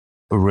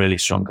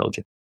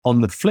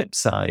 On the flip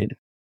side,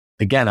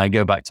 again, I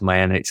go back to my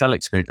NHL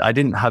experience. I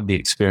didn't have the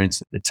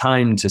experience at the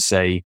time to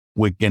say,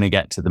 we're going to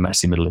get to the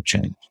messy middle of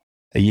change.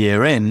 A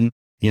year in,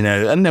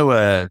 and there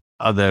were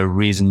other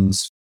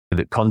reasons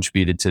that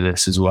contributed to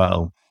this as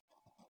well.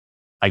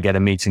 I get a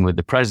meeting with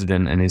the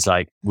president and he's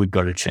like, we've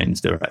got to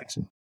change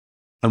direction.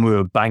 And we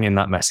were banging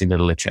that messy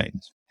middle of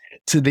change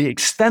to the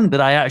extent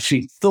that I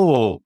actually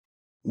thought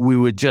we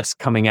were just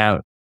coming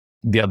out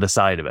the other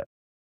side of it.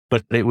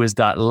 But it was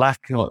that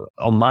lack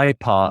on my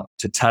part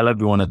to tell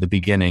everyone at the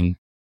beginning,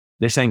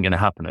 this ain't going to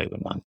happen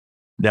overnight.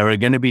 There are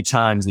going to be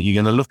times that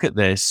you're going to look at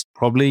this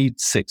probably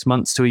 6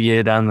 months to a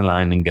year down the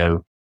line and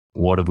go,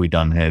 what have we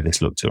done here?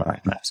 This looks a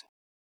right mess.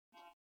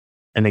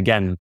 And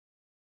again,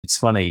 it's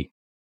funny.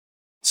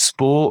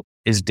 Sport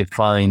is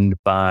defined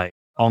by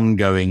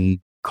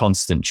ongoing,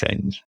 constant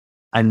change.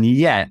 And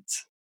yet,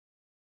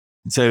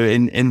 so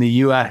in the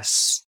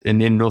US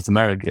and in North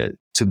America,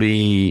 to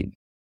be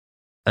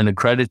an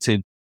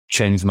accredited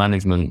change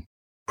management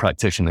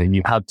practitioner,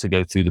 you had to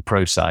go through the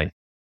ProSci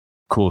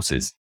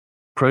courses.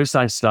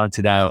 ProSci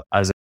started out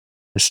as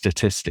a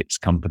statistics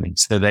company.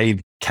 So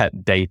they've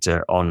kept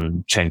data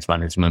on change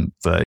management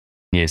for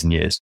years and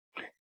years.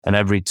 And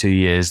every 2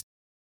 years,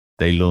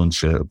 they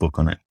launch a book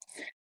on it.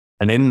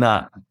 And in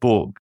that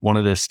book, one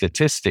of the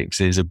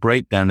statistics is a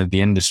breakdown of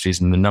the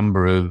industries and the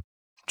number of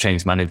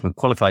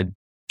qualified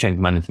change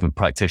management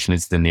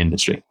practitioners in the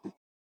industry.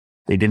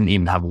 They didn't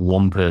even have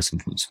one person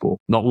from sport,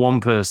 not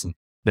one person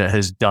that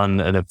has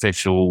done an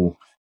official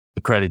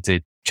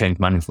accredited change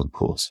management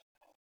course.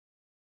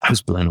 I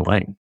was blown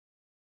away.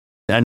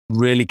 And it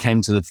really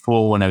came to the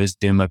fore when I was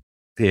doing my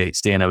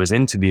PhD and I was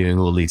interviewing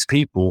all these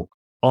people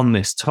on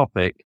this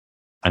topic.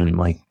 And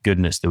my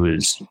goodness,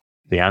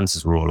 the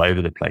answers were all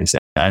over the place.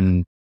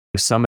 And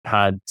some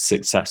had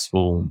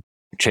successful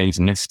change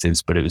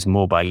initiatives, but it was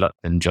more by luck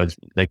than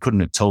judgment. They couldn't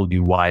have told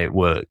you why it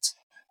worked.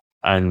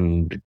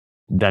 And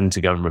then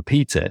to go and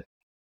repeat it.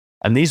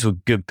 And these were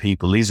good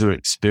people. These were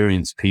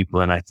experienced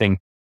people. And I think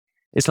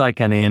it's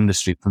like any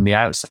industry from the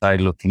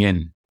outside looking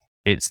in.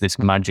 It's this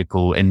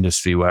magical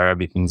industry where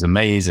everything's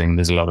amazing.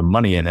 There's a lot of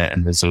money in it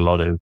and there's a lot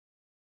of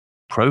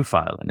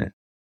profile in it.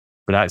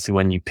 But actually,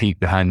 when you peek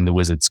behind the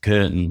wizard's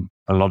curtain,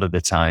 a lot of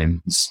the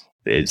times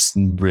it's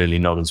really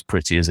not as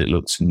pretty as it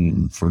looks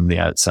from the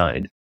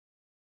outside.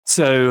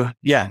 So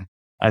yeah,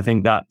 I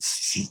think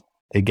that's,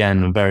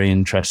 again, a very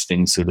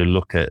interesting sort of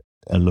look at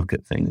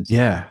things.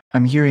 Yeah.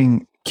 I'm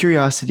hearing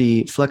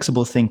curiosity,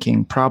 flexible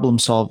thinking, problem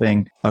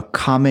solving, a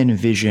common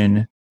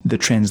vision, the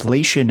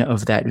translation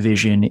of that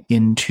vision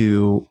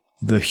into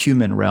the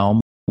human realm.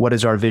 What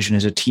is our vision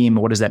as a team?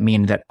 What does that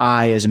mean that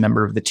I, as a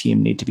member of the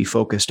team, need to be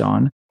focused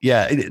on?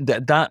 Yeah,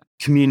 that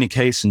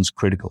communication's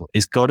critical.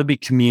 It's got to be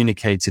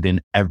communicated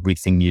in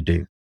everything you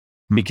do.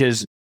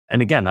 Because,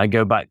 and again, I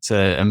go back to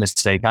a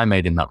mistake I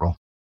made in that role.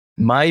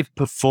 My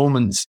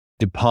performance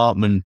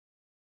department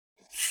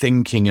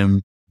thinking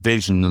and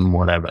vision and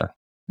whatever,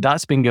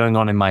 that's been going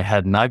on in my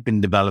head. And I've been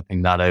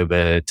developing that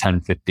over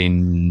 10,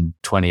 15,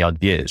 20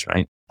 odd years,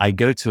 right? I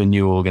go to a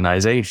new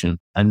organization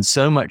and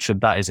so much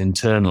of that is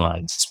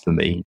internalized for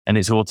me and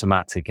it's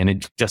automatic and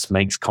it just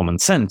makes common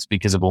sense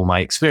because of all my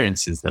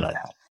experiences that I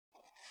have.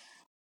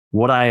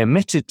 What I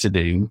omitted to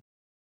do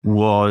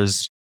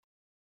was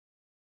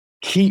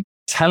keep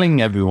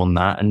telling everyone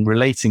that and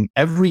relating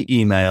every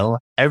email,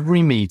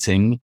 every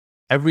meeting,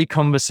 every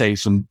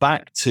conversation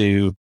back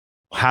to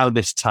how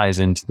this ties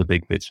into the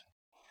big vision.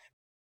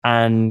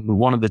 And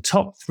one of the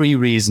top 3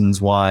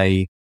 reasons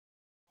why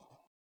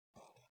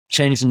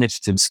change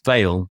initiatives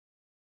fail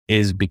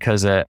is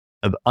because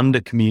of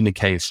under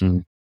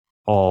communication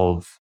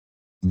of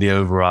the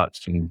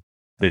overarching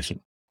vision.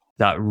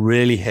 That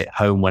really hit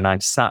home when I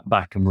sat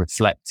back and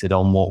reflected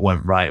on what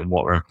went right and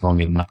what went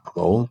wrong in that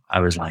role. I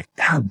was like,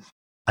 damn,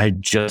 I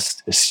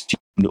just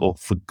assumed or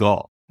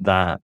forgot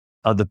that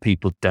other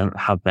people don't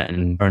have that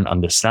inherent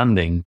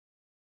understanding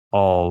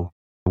of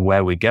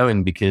where we're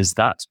going because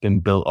that's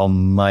been built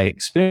on my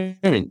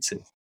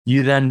experiences.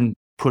 You then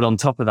put on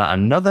top of that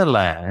another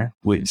layer,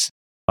 which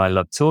I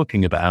love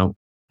talking about,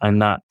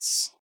 and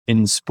that's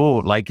in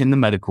sport, like in the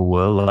medical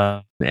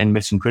world, in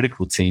mission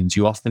critical teams,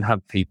 you often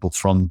have people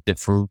from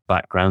different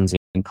backgrounds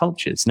and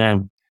cultures.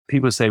 Now,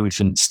 people say we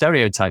shouldn't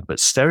stereotype,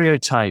 but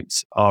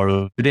stereotypes are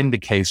a good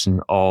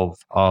indication of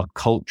our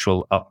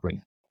cultural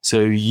upbringing. So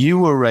you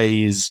were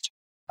raised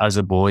as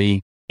a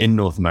boy in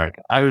North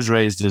America. I was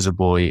raised as a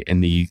boy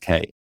in the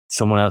UK.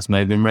 Someone else may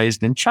have been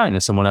raised in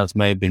China. Someone else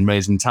may have been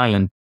raised in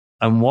Thailand.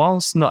 And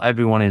whilst not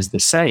everyone is the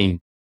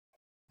same,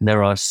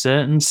 there are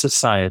certain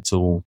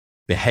societal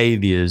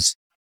behaviors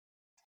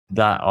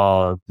that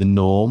are the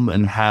norm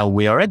and how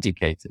we are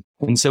educated.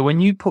 And so when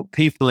you put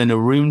people in a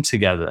room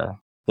together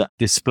that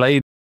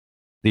display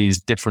these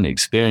different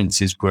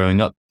experiences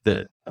growing up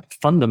that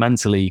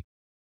fundamentally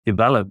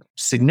develop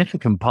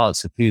significant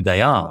parts of who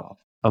they are,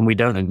 and we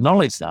don't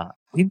acknowledge that,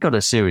 we've got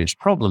a serious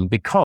problem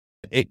because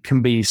it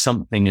can be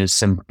something as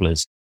simple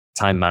as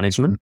time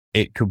management.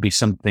 It could be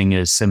something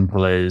as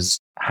simple as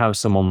how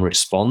someone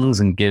responds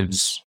and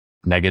gives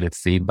negative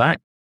feedback,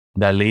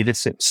 their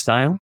leadership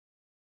style,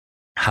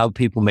 how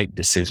people make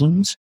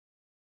decisions.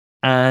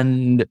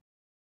 And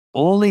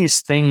all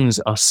these things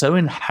are so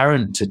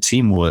inherent to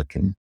team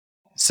working.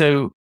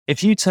 So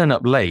if you turn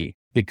up late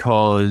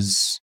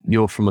because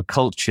you're from a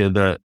culture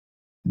that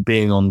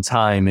being on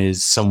time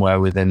is somewhere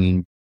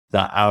within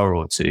that hour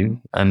or two.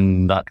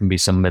 And that can be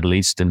some Middle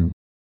Eastern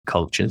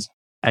cultures.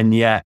 And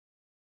yet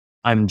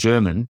I'm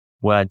German,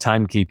 where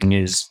timekeeping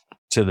is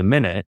to the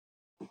minute.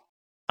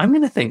 I'm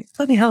going to think,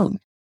 bloody hell,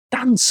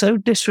 Dan's so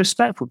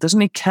disrespectful.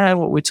 Doesn't he care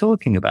what we're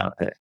talking about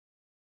here?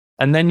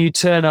 And then you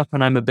turn up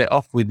and I'm a bit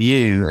off with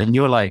you and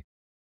you're like,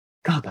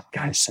 God, that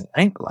guy's so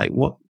angry.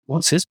 Like,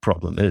 what's his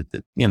problem?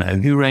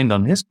 Who rained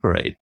on his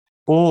parade?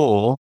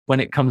 Or when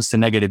it comes to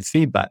negative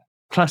feedback,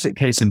 classic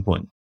case in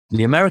point,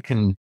 the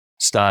American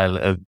style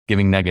of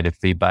giving negative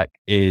feedback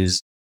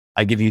is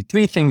I give you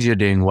 3 things you're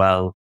doing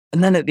well.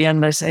 And then at the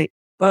end I say,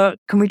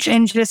 can we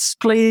change this,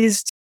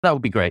 please? That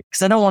would be great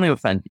because I don't want to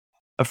offend you.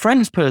 A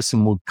friend's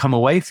person will come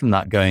away from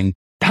that going,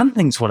 Dan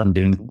thinks what I'm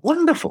doing is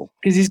wonderful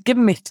because he's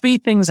given me 3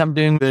 things I'm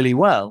doing really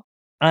well.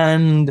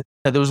 And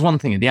there was one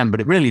thing at the end,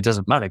 but it really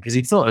doesn't matter because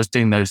he thought I was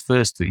doing those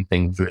first 3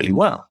 things really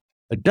well.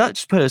 A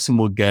Dutch person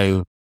will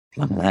go,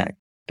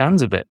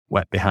 Dan's a bit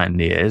wet behind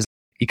the ears.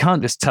 You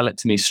can't just tell it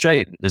to me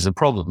straight. There's a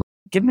problem.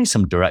 Give me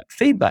some direct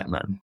feedback,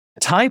 man. A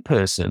Thai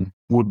person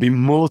would be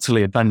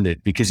mortally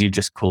offended because you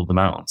just called them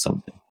out on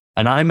something.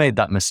 And I made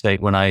that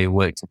mistake when I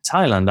worked in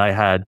Thailand.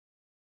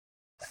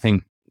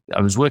 I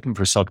was working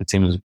for a soccer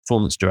team as a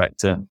performance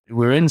director. We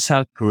were in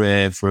South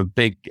Korea for a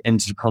big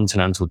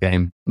intercontinental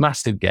game,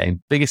 massive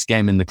game, biggest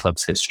game in the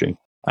club's history.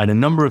 I had a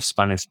number of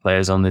Spanish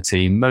players on the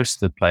team. Most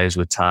of the players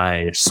were Thai,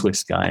 a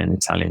Swiss guy, an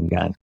Italian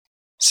guy.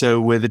 So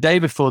we're the day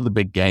before the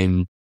big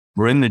game.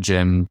 We're in the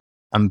gym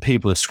and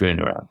people are screwing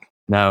around.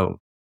 Now,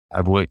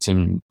 I've worked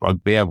in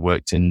rugby. I've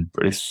worked in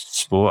British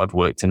sport. I've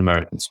worked in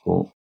American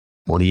sport.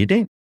 What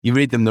do? You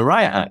read them the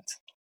riot act.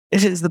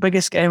 This is the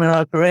biggest game in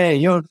our career.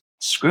 You're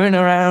screwing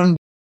around.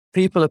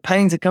 People are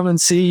paying to come and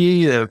see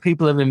you. There are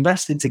people who have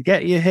invested to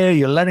get you here.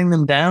 You're letting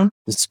them down.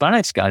 The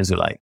Spanish guys are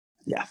like,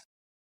 yeah,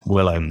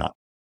 we'll own that.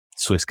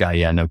 Swiss guy,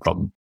 yeah, no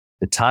problem.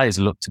 The Thais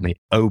looked at me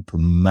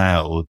open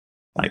mouthed,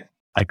 like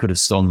I could have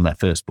stolen their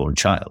firstborn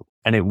child.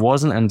 And it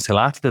wasn't until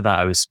after that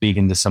I was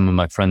speaking to some of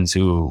my friends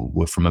who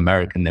were from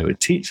America and they were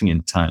teaching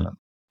in Thailand.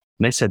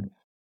 And they said,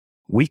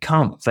 we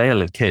can't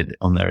fail a kid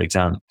on their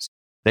exams.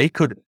 They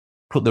could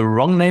put the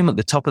wrong name at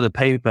the top of the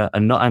paper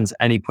and not answer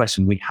any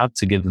question. We have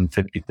to give them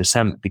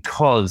 50%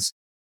 because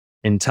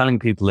in telling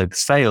people they've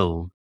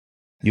failed,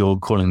 you're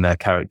calling their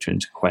character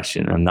into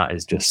question. And that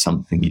is just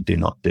something you do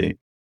not do.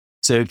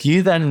 So if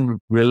you then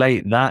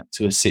relate that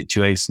to a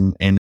situation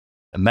in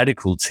a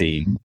medical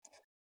team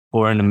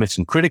or in a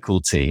mission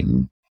critical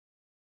team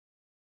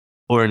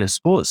or in a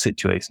sports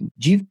situation,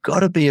 you've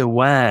got to be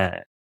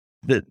aware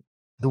that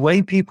the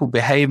way people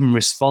behave and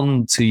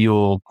respond to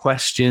your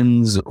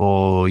questions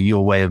or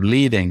your way of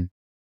leading,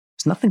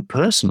 it's nothing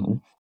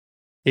personal.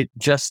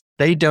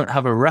 They don't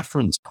have a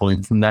reference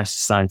point from their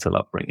societal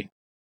upbringing.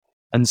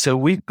 And so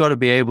we've got to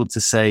be able to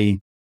say,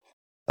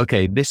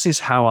 okay, this is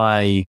how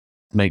I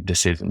make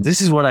decisions. This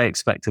is what I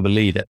expect of a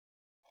leader.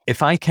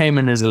 If I came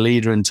in as a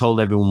leader and told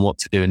everyone what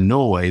to do in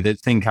Norway, they'd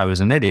think I was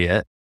an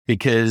idiot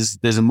because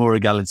there's a more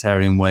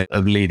egalitarian way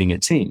of leading a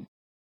team.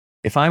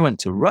 If I went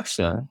to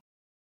Russia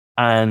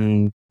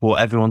and brought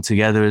everyone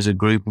together as a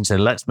group and said,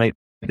 let's make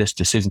this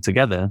decision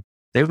together,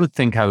 they would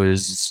think I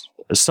was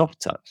a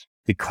soft touch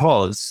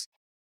because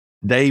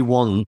they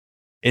want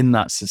in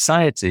that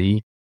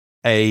society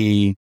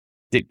a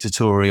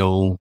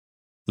dictatorial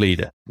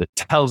leader that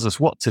tells us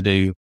what to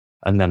do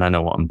and then I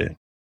know what I'm doing.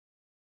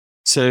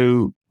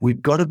 So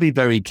we've got to be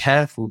very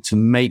careful to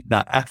make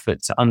that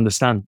effort to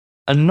understand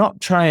and not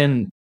try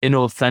and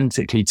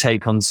inauthentically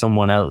take on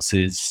someone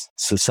else's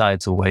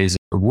societal ways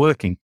of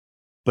working,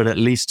 but at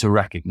least to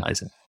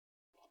recognize it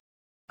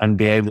and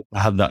be able to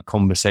have that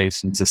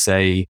conversation to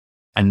say,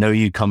 I know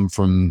you come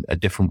from a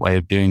different way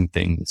of doing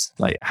things.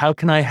 Like, how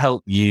can I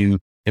help you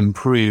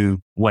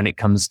improve when it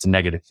comes to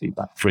negative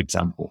feedback, for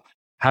example?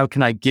 How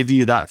can I give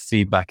you that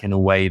feedback in a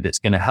way that's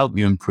going to help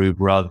you improve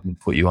rather than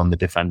put you on the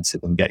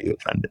defensive and get you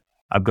offended?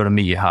 I've got to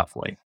meet you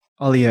halfway.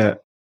 Ali, a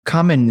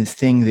common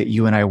thing that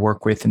you and I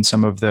work with in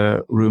some of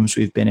the rooms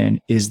we've been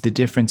in is the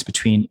difference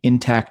between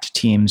intact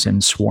teams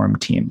and swarm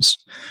teams,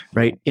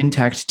 right?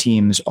 Intact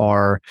teams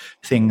are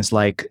things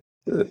like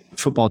the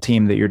football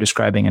team that you're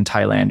describing in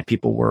Thailand.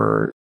 People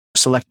were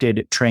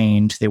selected,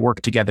 trained, they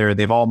work together.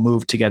 They've all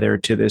moved together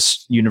to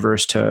this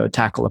universe to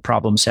tackle a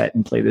problem set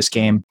and play this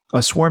game.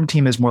 A swarm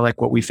team is more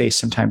like what we face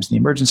sometimes in the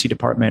emergency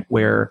department,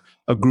 where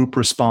a group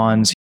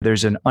responds.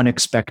 There's an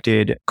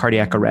unexpected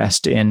cardiac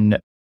arrest in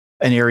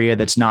an area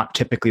that's not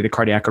typically the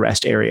cardiac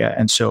arrest area.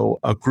 And so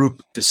a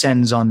group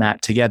descends on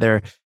that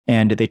together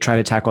and they try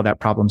to tackle that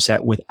problem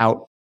set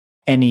without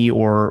any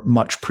or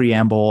much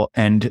preamble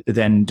and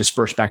then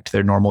disperse back to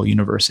their normal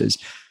universes.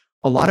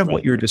 A lot of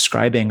what you're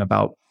describing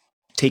about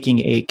taking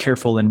a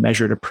careful and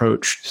measured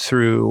approach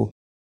through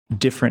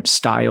different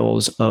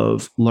styles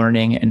of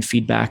learning and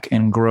feedback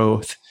and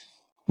growth,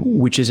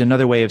 which is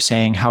another way of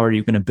saying, how are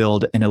you going to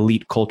build an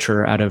elite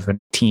culture out of a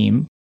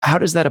team? How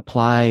does that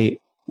apply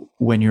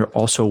when you're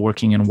also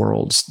working in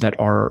worlds that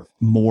are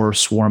more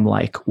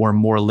swarm-like or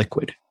more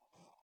liquid?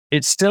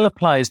 It still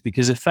applies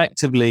because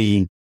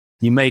effectively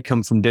You may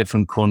come from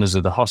different corners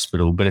of the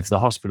hospital, but if the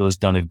hospital has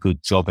done a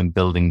good job in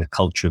building the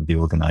culture of the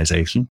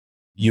organization,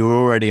 you're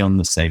already on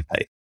the same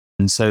page.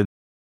 And so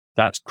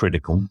that's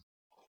critical.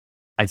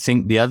 I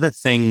think the other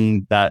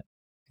thing that,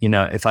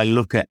 if I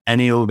look at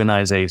any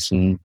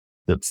organization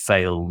that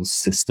fails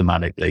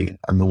systematically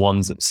and the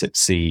ones that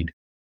succeed,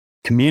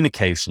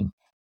 communication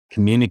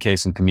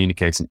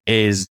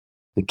is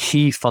the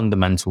key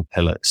fundamental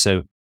pillar.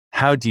 So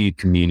how do you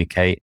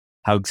communicate?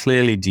 How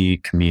clearly do you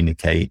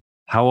communicate?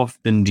 How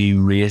often do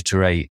you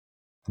reiterate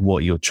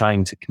what you're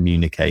trying to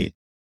communicate?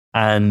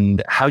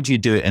 And how do you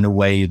do it in a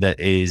way that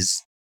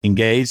is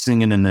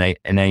engaging and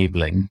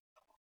enabling,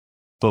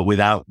 but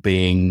without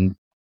being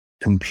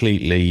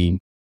completely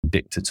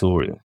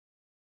dictatorial?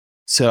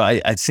 So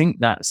I think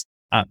that's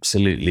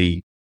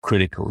absolutely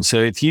critical. So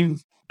if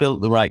you've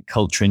built the right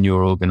culture in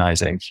your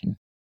organization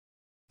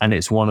and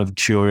it's one of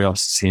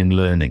curiosity and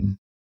learning,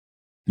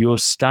 your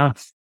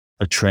staff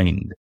are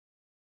trained.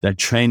 They're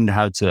trained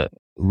how to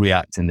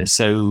react in this.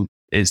 So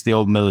it's the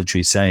old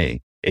military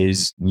saying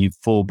is you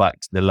fall back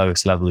to the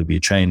lowest level of your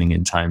training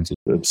in times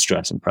of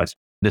stress and pressure.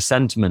 The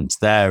sentiment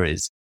there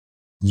is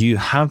you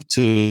have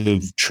to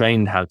have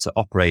trained how to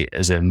operate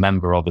as a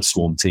member of a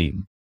swarm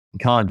team. You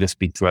can't just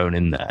be thrown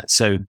in there.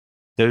 So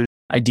those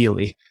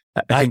ideally,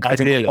 I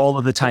think all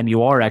of the time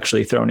you are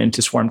actually thrown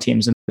into swarm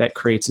teams, and that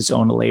creates its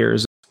own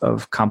layers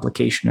of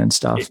complication and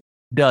stuff. It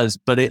does,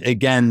 but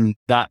again,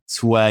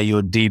 that's where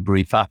your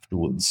debrief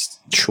afterwards.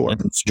 Sure.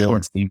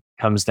 It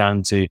comes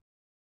down to,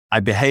 I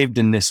behaved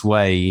in this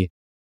way,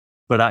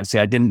 but actually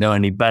I didn't know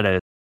any better.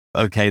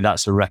 Okay,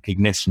 that's a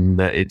recognition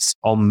that it's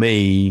on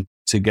me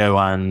to go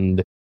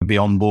and be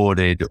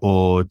onboarded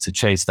or to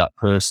chase that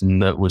person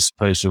that was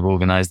supposed to have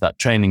organized that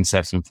training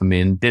session for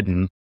me and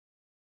didn't.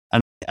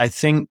 And I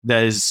think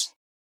there's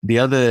the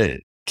other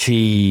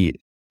key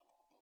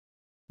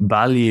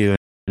value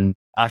and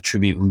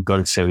attribute we've got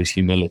to show is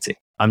humility.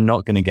 I'm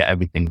not going to get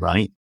everything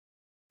right.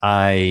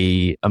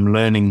 I am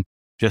learning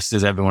just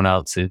as everyone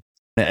else is.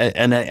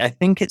 And I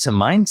think it's a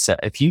mindset.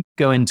 If you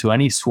go into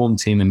any swarm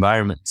team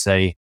environment and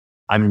say,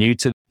 I'm new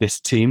to this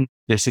team,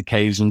 this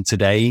occasion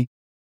today,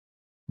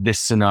 this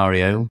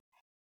scenario,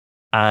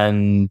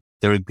 and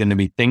there are going to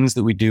be things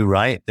that we do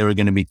right. There are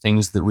going to be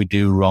things that we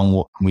do wrong.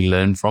 What can we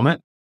learn from it?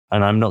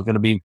 And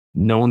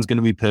no one's going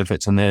to be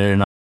perfect on there,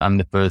 and I'm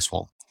the first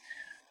one.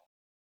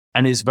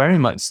 And it's very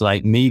much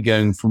like me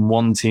going from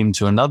one team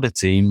to another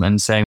team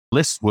and saying,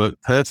 this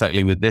worked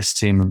perfectly with this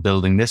team and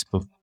building this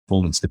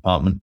performance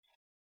department.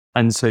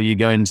 And so you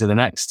go into the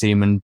next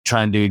team and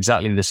try and do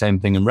exactly the same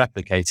thing and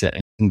replicate it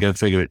and go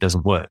figure it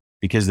doesn't work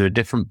because there are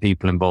different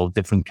people involved,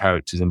 different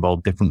characters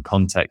involved, different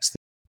contexts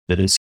that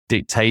is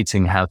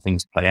dictating how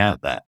things play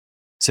out there.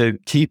 So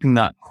keeping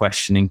that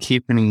questioning,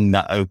 keeping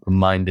that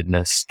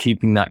open-mindedness,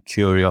 keeping that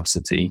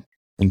curiosity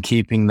and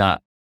keeping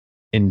that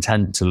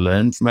intent to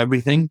learn from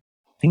everything,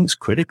 I think is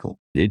critical.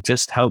 It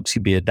just helps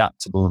you be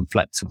adaptable and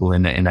flexible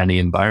in any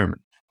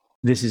environment.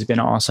 This has been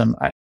awesome.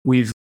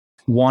 We've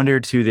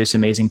wandered through this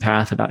amazing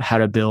path about how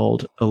to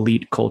build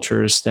elite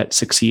cultures that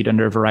succeed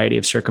under a variety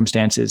of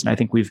circumstances. And I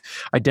think we've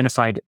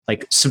identified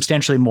like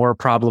substantially more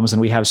problems than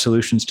we have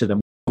solutions to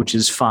them, which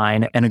is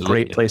fine and a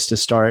great place to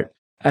start.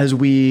 As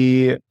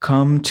we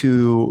come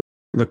to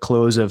the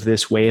close of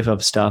this wave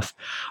of stuff,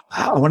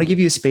 I want to give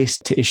you a space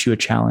to issue a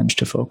challenge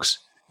to folks.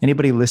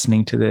 Anybody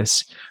listening to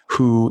this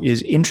who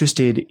is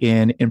interested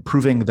in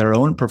improving their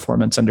own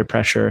performance under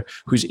pressure,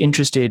 who's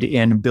interested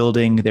in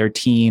building their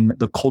team,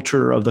 the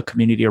culture of the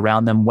community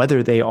around them,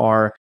 whether they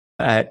are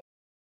at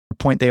the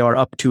point they are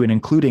up to and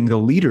including the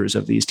leaders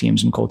of these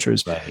teams and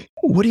cultures, right.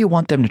 What do you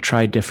want them to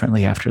try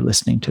differently after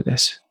listening to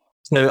this?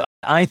 So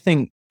I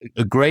think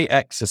a great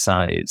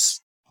exercise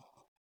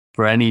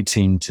for any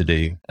team to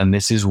do, and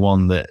this is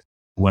one that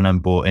when I'm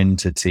brought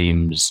into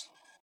teams,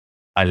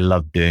 I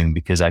love doing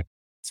because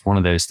it's one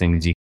of those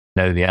things you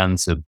know the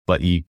answer,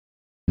 but you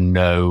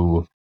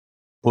know,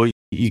 or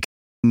you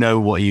know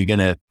what you're going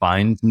to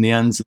find from the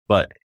answer.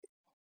 But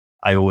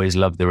I always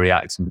love the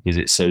reaction because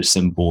it's so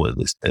simple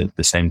at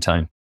the same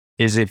time.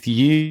 Is if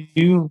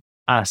you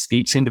ask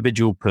each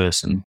individual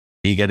person,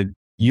 you get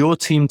your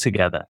team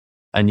together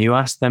and you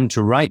ask them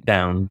to write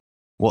down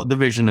what the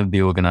vision of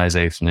the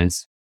organization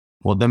is,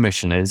 what the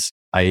mission is,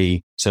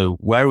 i.e., so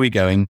where are we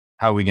going?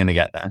 How are we going to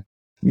get there?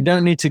 You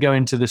don't need to go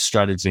into the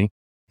strategy,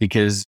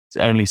 because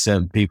only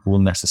certain people will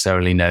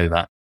necessarily know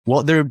that.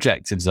 What their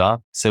objectives are.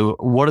 So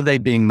what are they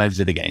being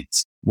measured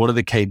against? What are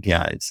the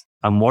KPIs?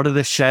 And what are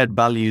the shared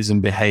values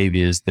and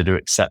behaviors that are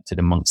accepted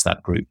amongst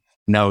that group?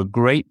 Now, a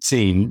great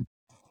team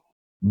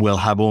will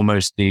have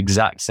almost the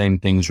exact same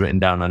things written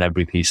down on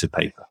every piece of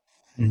paper.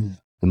 Mm.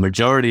 The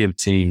majority of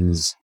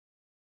teams,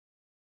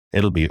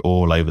 it'll be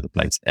all over the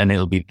place. And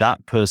it'll be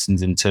that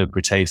person's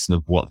interpretation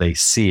of what they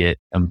see it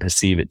and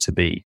perceive it to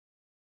be.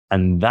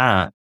 And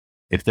that,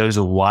 if those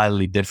are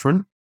wildly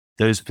different,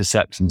 those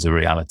perceptions are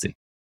reality,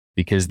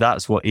 because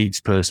that's what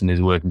each person is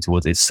working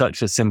towards. It's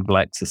such a simple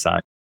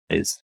exercise,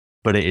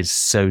 but it is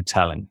so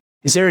telling.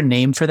 Is there a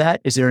name for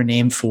that? Is there a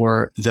name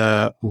for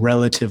the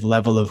relative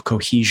level of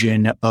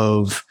cohesion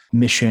of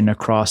mission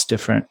across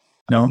different?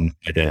 No?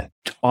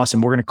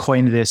 Awesome. We're going to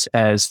coin this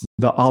as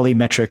the Ollie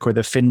metric or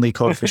the Finlay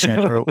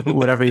coefficient or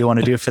whatever you want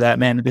to do for that,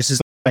 man. This is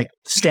like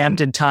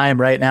stamped in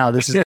time right now.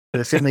 This is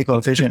the Finlay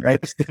coefficient,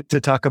 right? To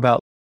talk about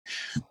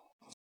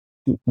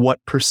what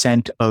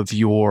percent of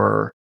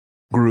your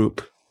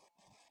group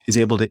is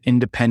able to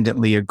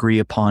independently agree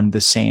upon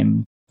the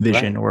same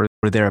vision or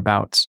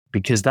thereabouts.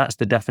 Because that's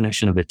the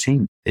definition of a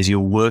team, is you're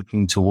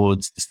working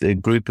towards a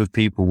group of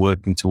people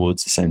working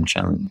towards the same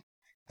challenge.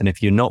 And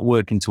if you're not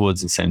working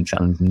towards the same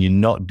challenge and you're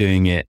not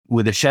doing it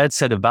with a shared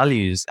set of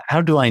values,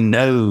 how do I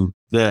know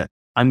that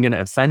I'm going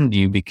to offend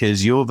you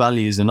because your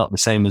values are not the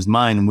same as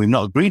mine and we've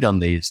not agreed on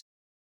these?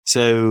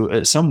 So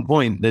at some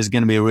point, there's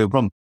going to be a real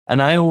problem.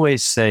 And I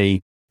always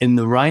say, in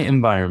the right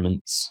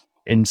environments,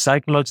 in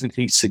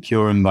psychologically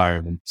secure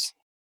environments,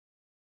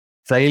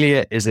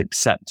 failure is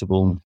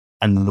acceptable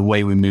and the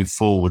way we move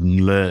forward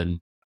and learn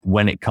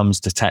when it comes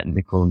to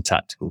technical and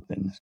tactical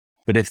things.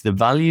 But if the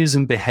values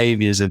and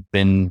behaviors have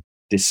been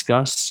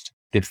discussed,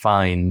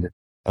 defined,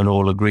 and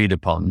all agreed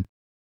upon,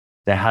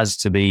 there has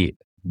to be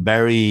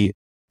very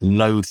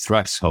low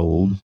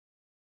threshold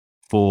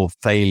for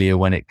failure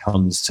when it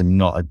comes to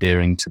not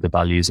adhering to the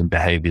values and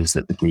behaviors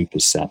that the group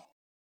has set.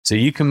 So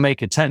you can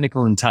make a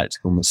technical and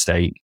tactical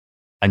mistake,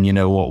 and you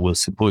know what, we'll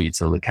support you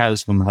till the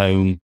cows come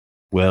home.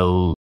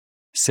 We'll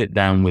sit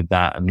down with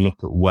that and look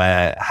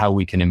at how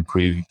we can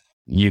improve,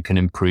 you can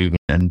improve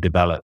and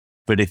develop.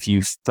 But if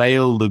you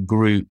fail the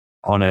group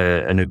on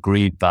an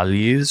agreed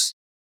values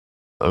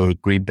or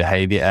agreed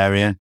behavior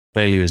area,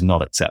 failure is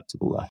not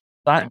acceptable there.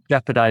 That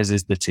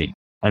jeopardizes the team.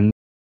 And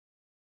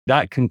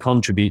that can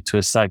contribute to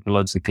a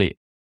psychologically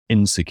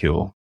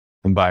insecure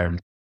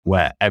environment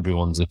where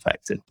everyone's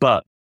affected.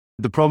 But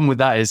the problem with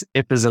that is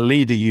if as a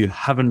leader, you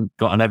haven't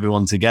gotten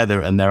everyone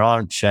together and there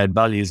aren't shared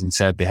values and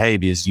shared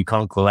behaviors, you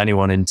can't call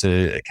anyone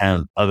into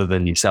account other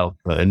than yourself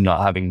and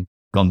not having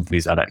gone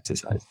through that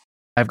exercise.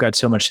 I've got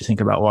so much to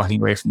think about walking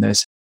away from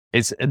this.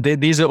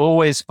 These are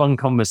always fun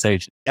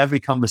conversations. Every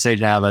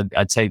conversation I have,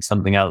 I take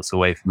something else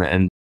away from it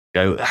and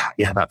go,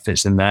 yeah, that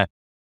fits in there.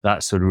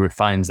 That sort of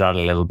refines that a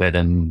little bit.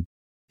 And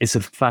it's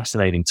a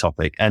fascinating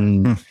topic.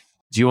 And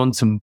do you want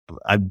some,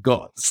 I've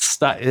got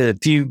a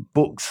few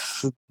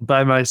books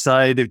by my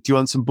side. Do you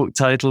want some book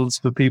titles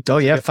for people? Oh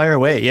yeah, fire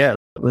away. Yeah.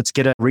 Let's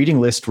get a reading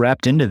list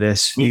wrapped into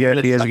this. You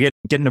guys are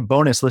getting a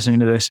bonus listening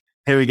to this.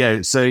 Here we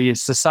go. So your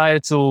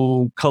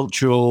societal,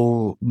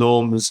 cultural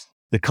norms,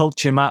 The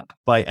Culture Map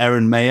by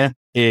Erin Mayer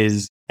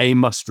is a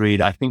must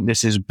read. I think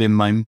this has been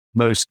my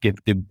most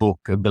gifted book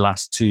of the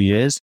last 2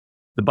 years.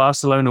 The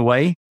Barcelona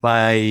Way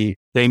by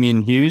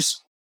Damien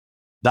Hughes.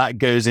 That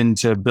goes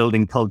into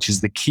building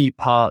cultures, the key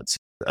part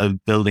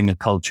of building a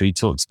culture. He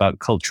talks about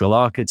cultural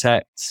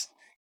architects.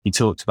 He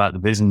talks about the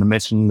vision, the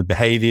mission, the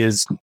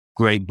behaviors.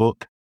 Great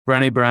book.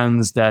 Brené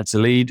Brown's Dare to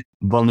Lead,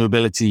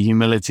 vulnerability,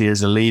 humility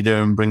as a leader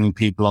and bringing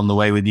people on the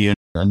way with you,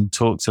 and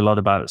talks a lot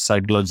about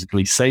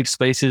psychologically safe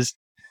spaces.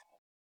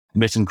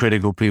 Mission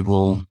critical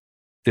people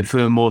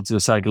defer more to a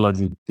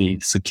psychologically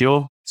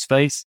secure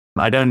space.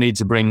 I don't need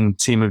to bring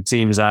Team of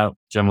Teams out,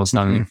 General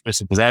Stanley,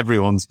 because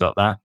everyone's got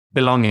that.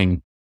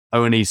 Belonging,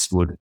 Owen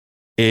Eastwood,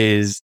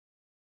 is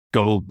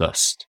gold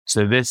dust.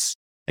 So this,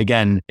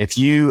 again, if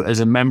you as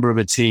a member of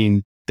a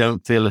team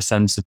don't feel a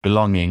sense of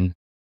belonging,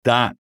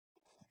 that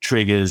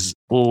triggers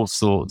all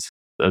sorts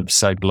of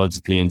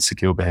psychologically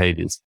insecure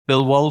behaviors.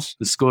 Bill Walsh,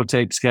 The Score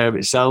Takes Care of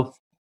Itself,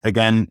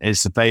 again,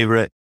 is a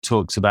favorite,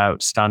 talks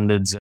about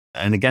standards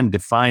and again,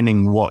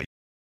 defining what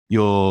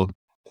your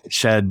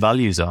shared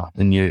values are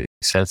and your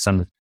shared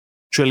standards.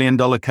 $1 Trillion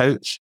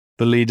Coach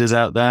for leaders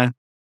out there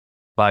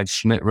by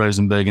Schmidt,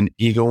 Rosenberg and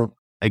Eagle,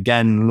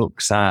 again,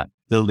 looks at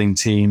building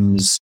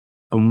teams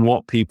and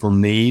what people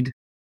need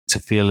to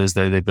feel as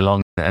though they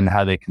belong and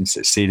how they can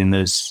succeed in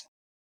those.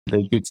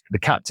 The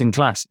Captain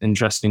Class,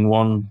 interesting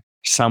one,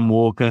 Sam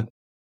Walker.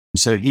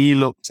 So he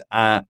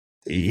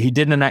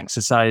did an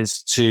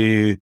exercise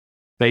to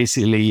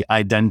basically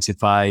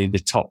identify the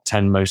top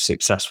 10 most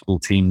successful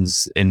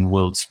teams in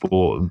world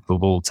sport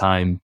of all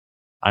time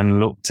and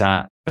looked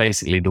at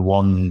basically the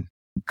one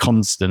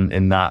constant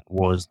in that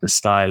was the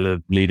style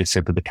of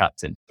leadership of the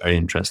captain. Very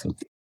interesting.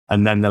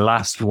 And then the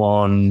last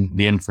one,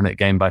 The Infinite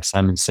Game by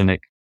Simon Sinek,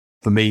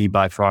 for me,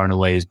 by far and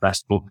away, his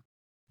best book,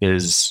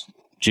 is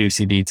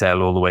juicy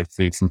detail all the way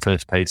through from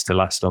first page to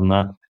last on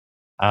that.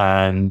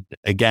 And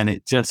again,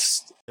 I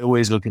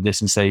always look at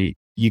this and say,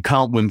 you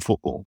can't win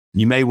football.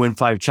 You may win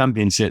 5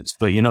 championships,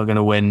 but you're not going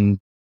to win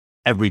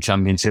every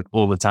championship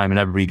all the time in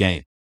every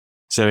game.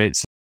 So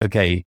it's,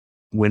 okay,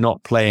 we're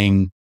not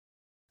playing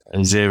a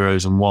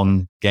 0s and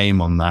 1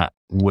 game on that.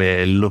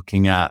 We're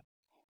looking at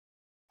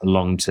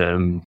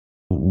long-term,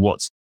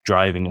 what's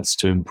driving us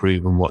to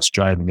improve and what's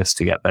driving us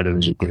to get better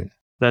as a group.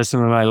 That's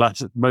some of my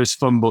most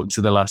fun books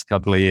of the last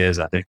couple of years,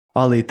 I think.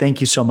 Ollie,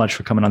 thank you so much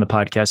for coming on the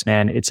podcast,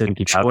 man. It's a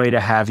joy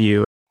to have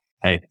you.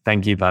 Hey,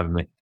 thank you for having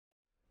me.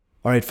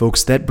 All right,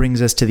 folks, that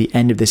brings us to the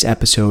end of this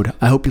episode.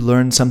 I hope you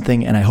learned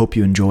something and I hope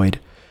you enjoyed.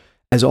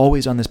 As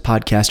always on this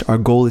podcast, our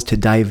goal is to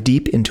dive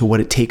deep into what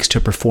it takes to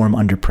perform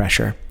under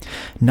pressure.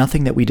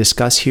 Nothing that we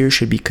discuss here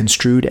should be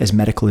construed as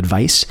medical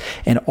advice,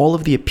 and all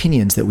of the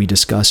opinions that we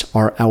discuss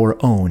are our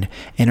own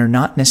and are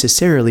not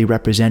necessarily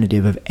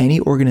representative of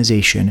any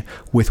organization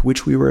with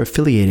which we were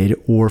affiliated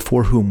or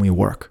for whom we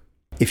work.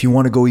 If you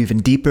want to go even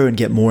deeper and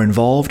get more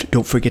involved,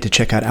 don't forget to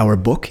check out our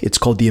book. It's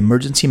called The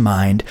Emergency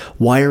Mind: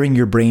 Wiring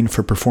Your Brain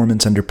for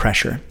Performance Under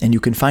Pressure, and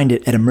you can find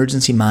it at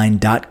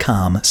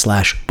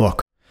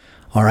emergencymind.com/book.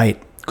 All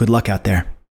right, good luck out there.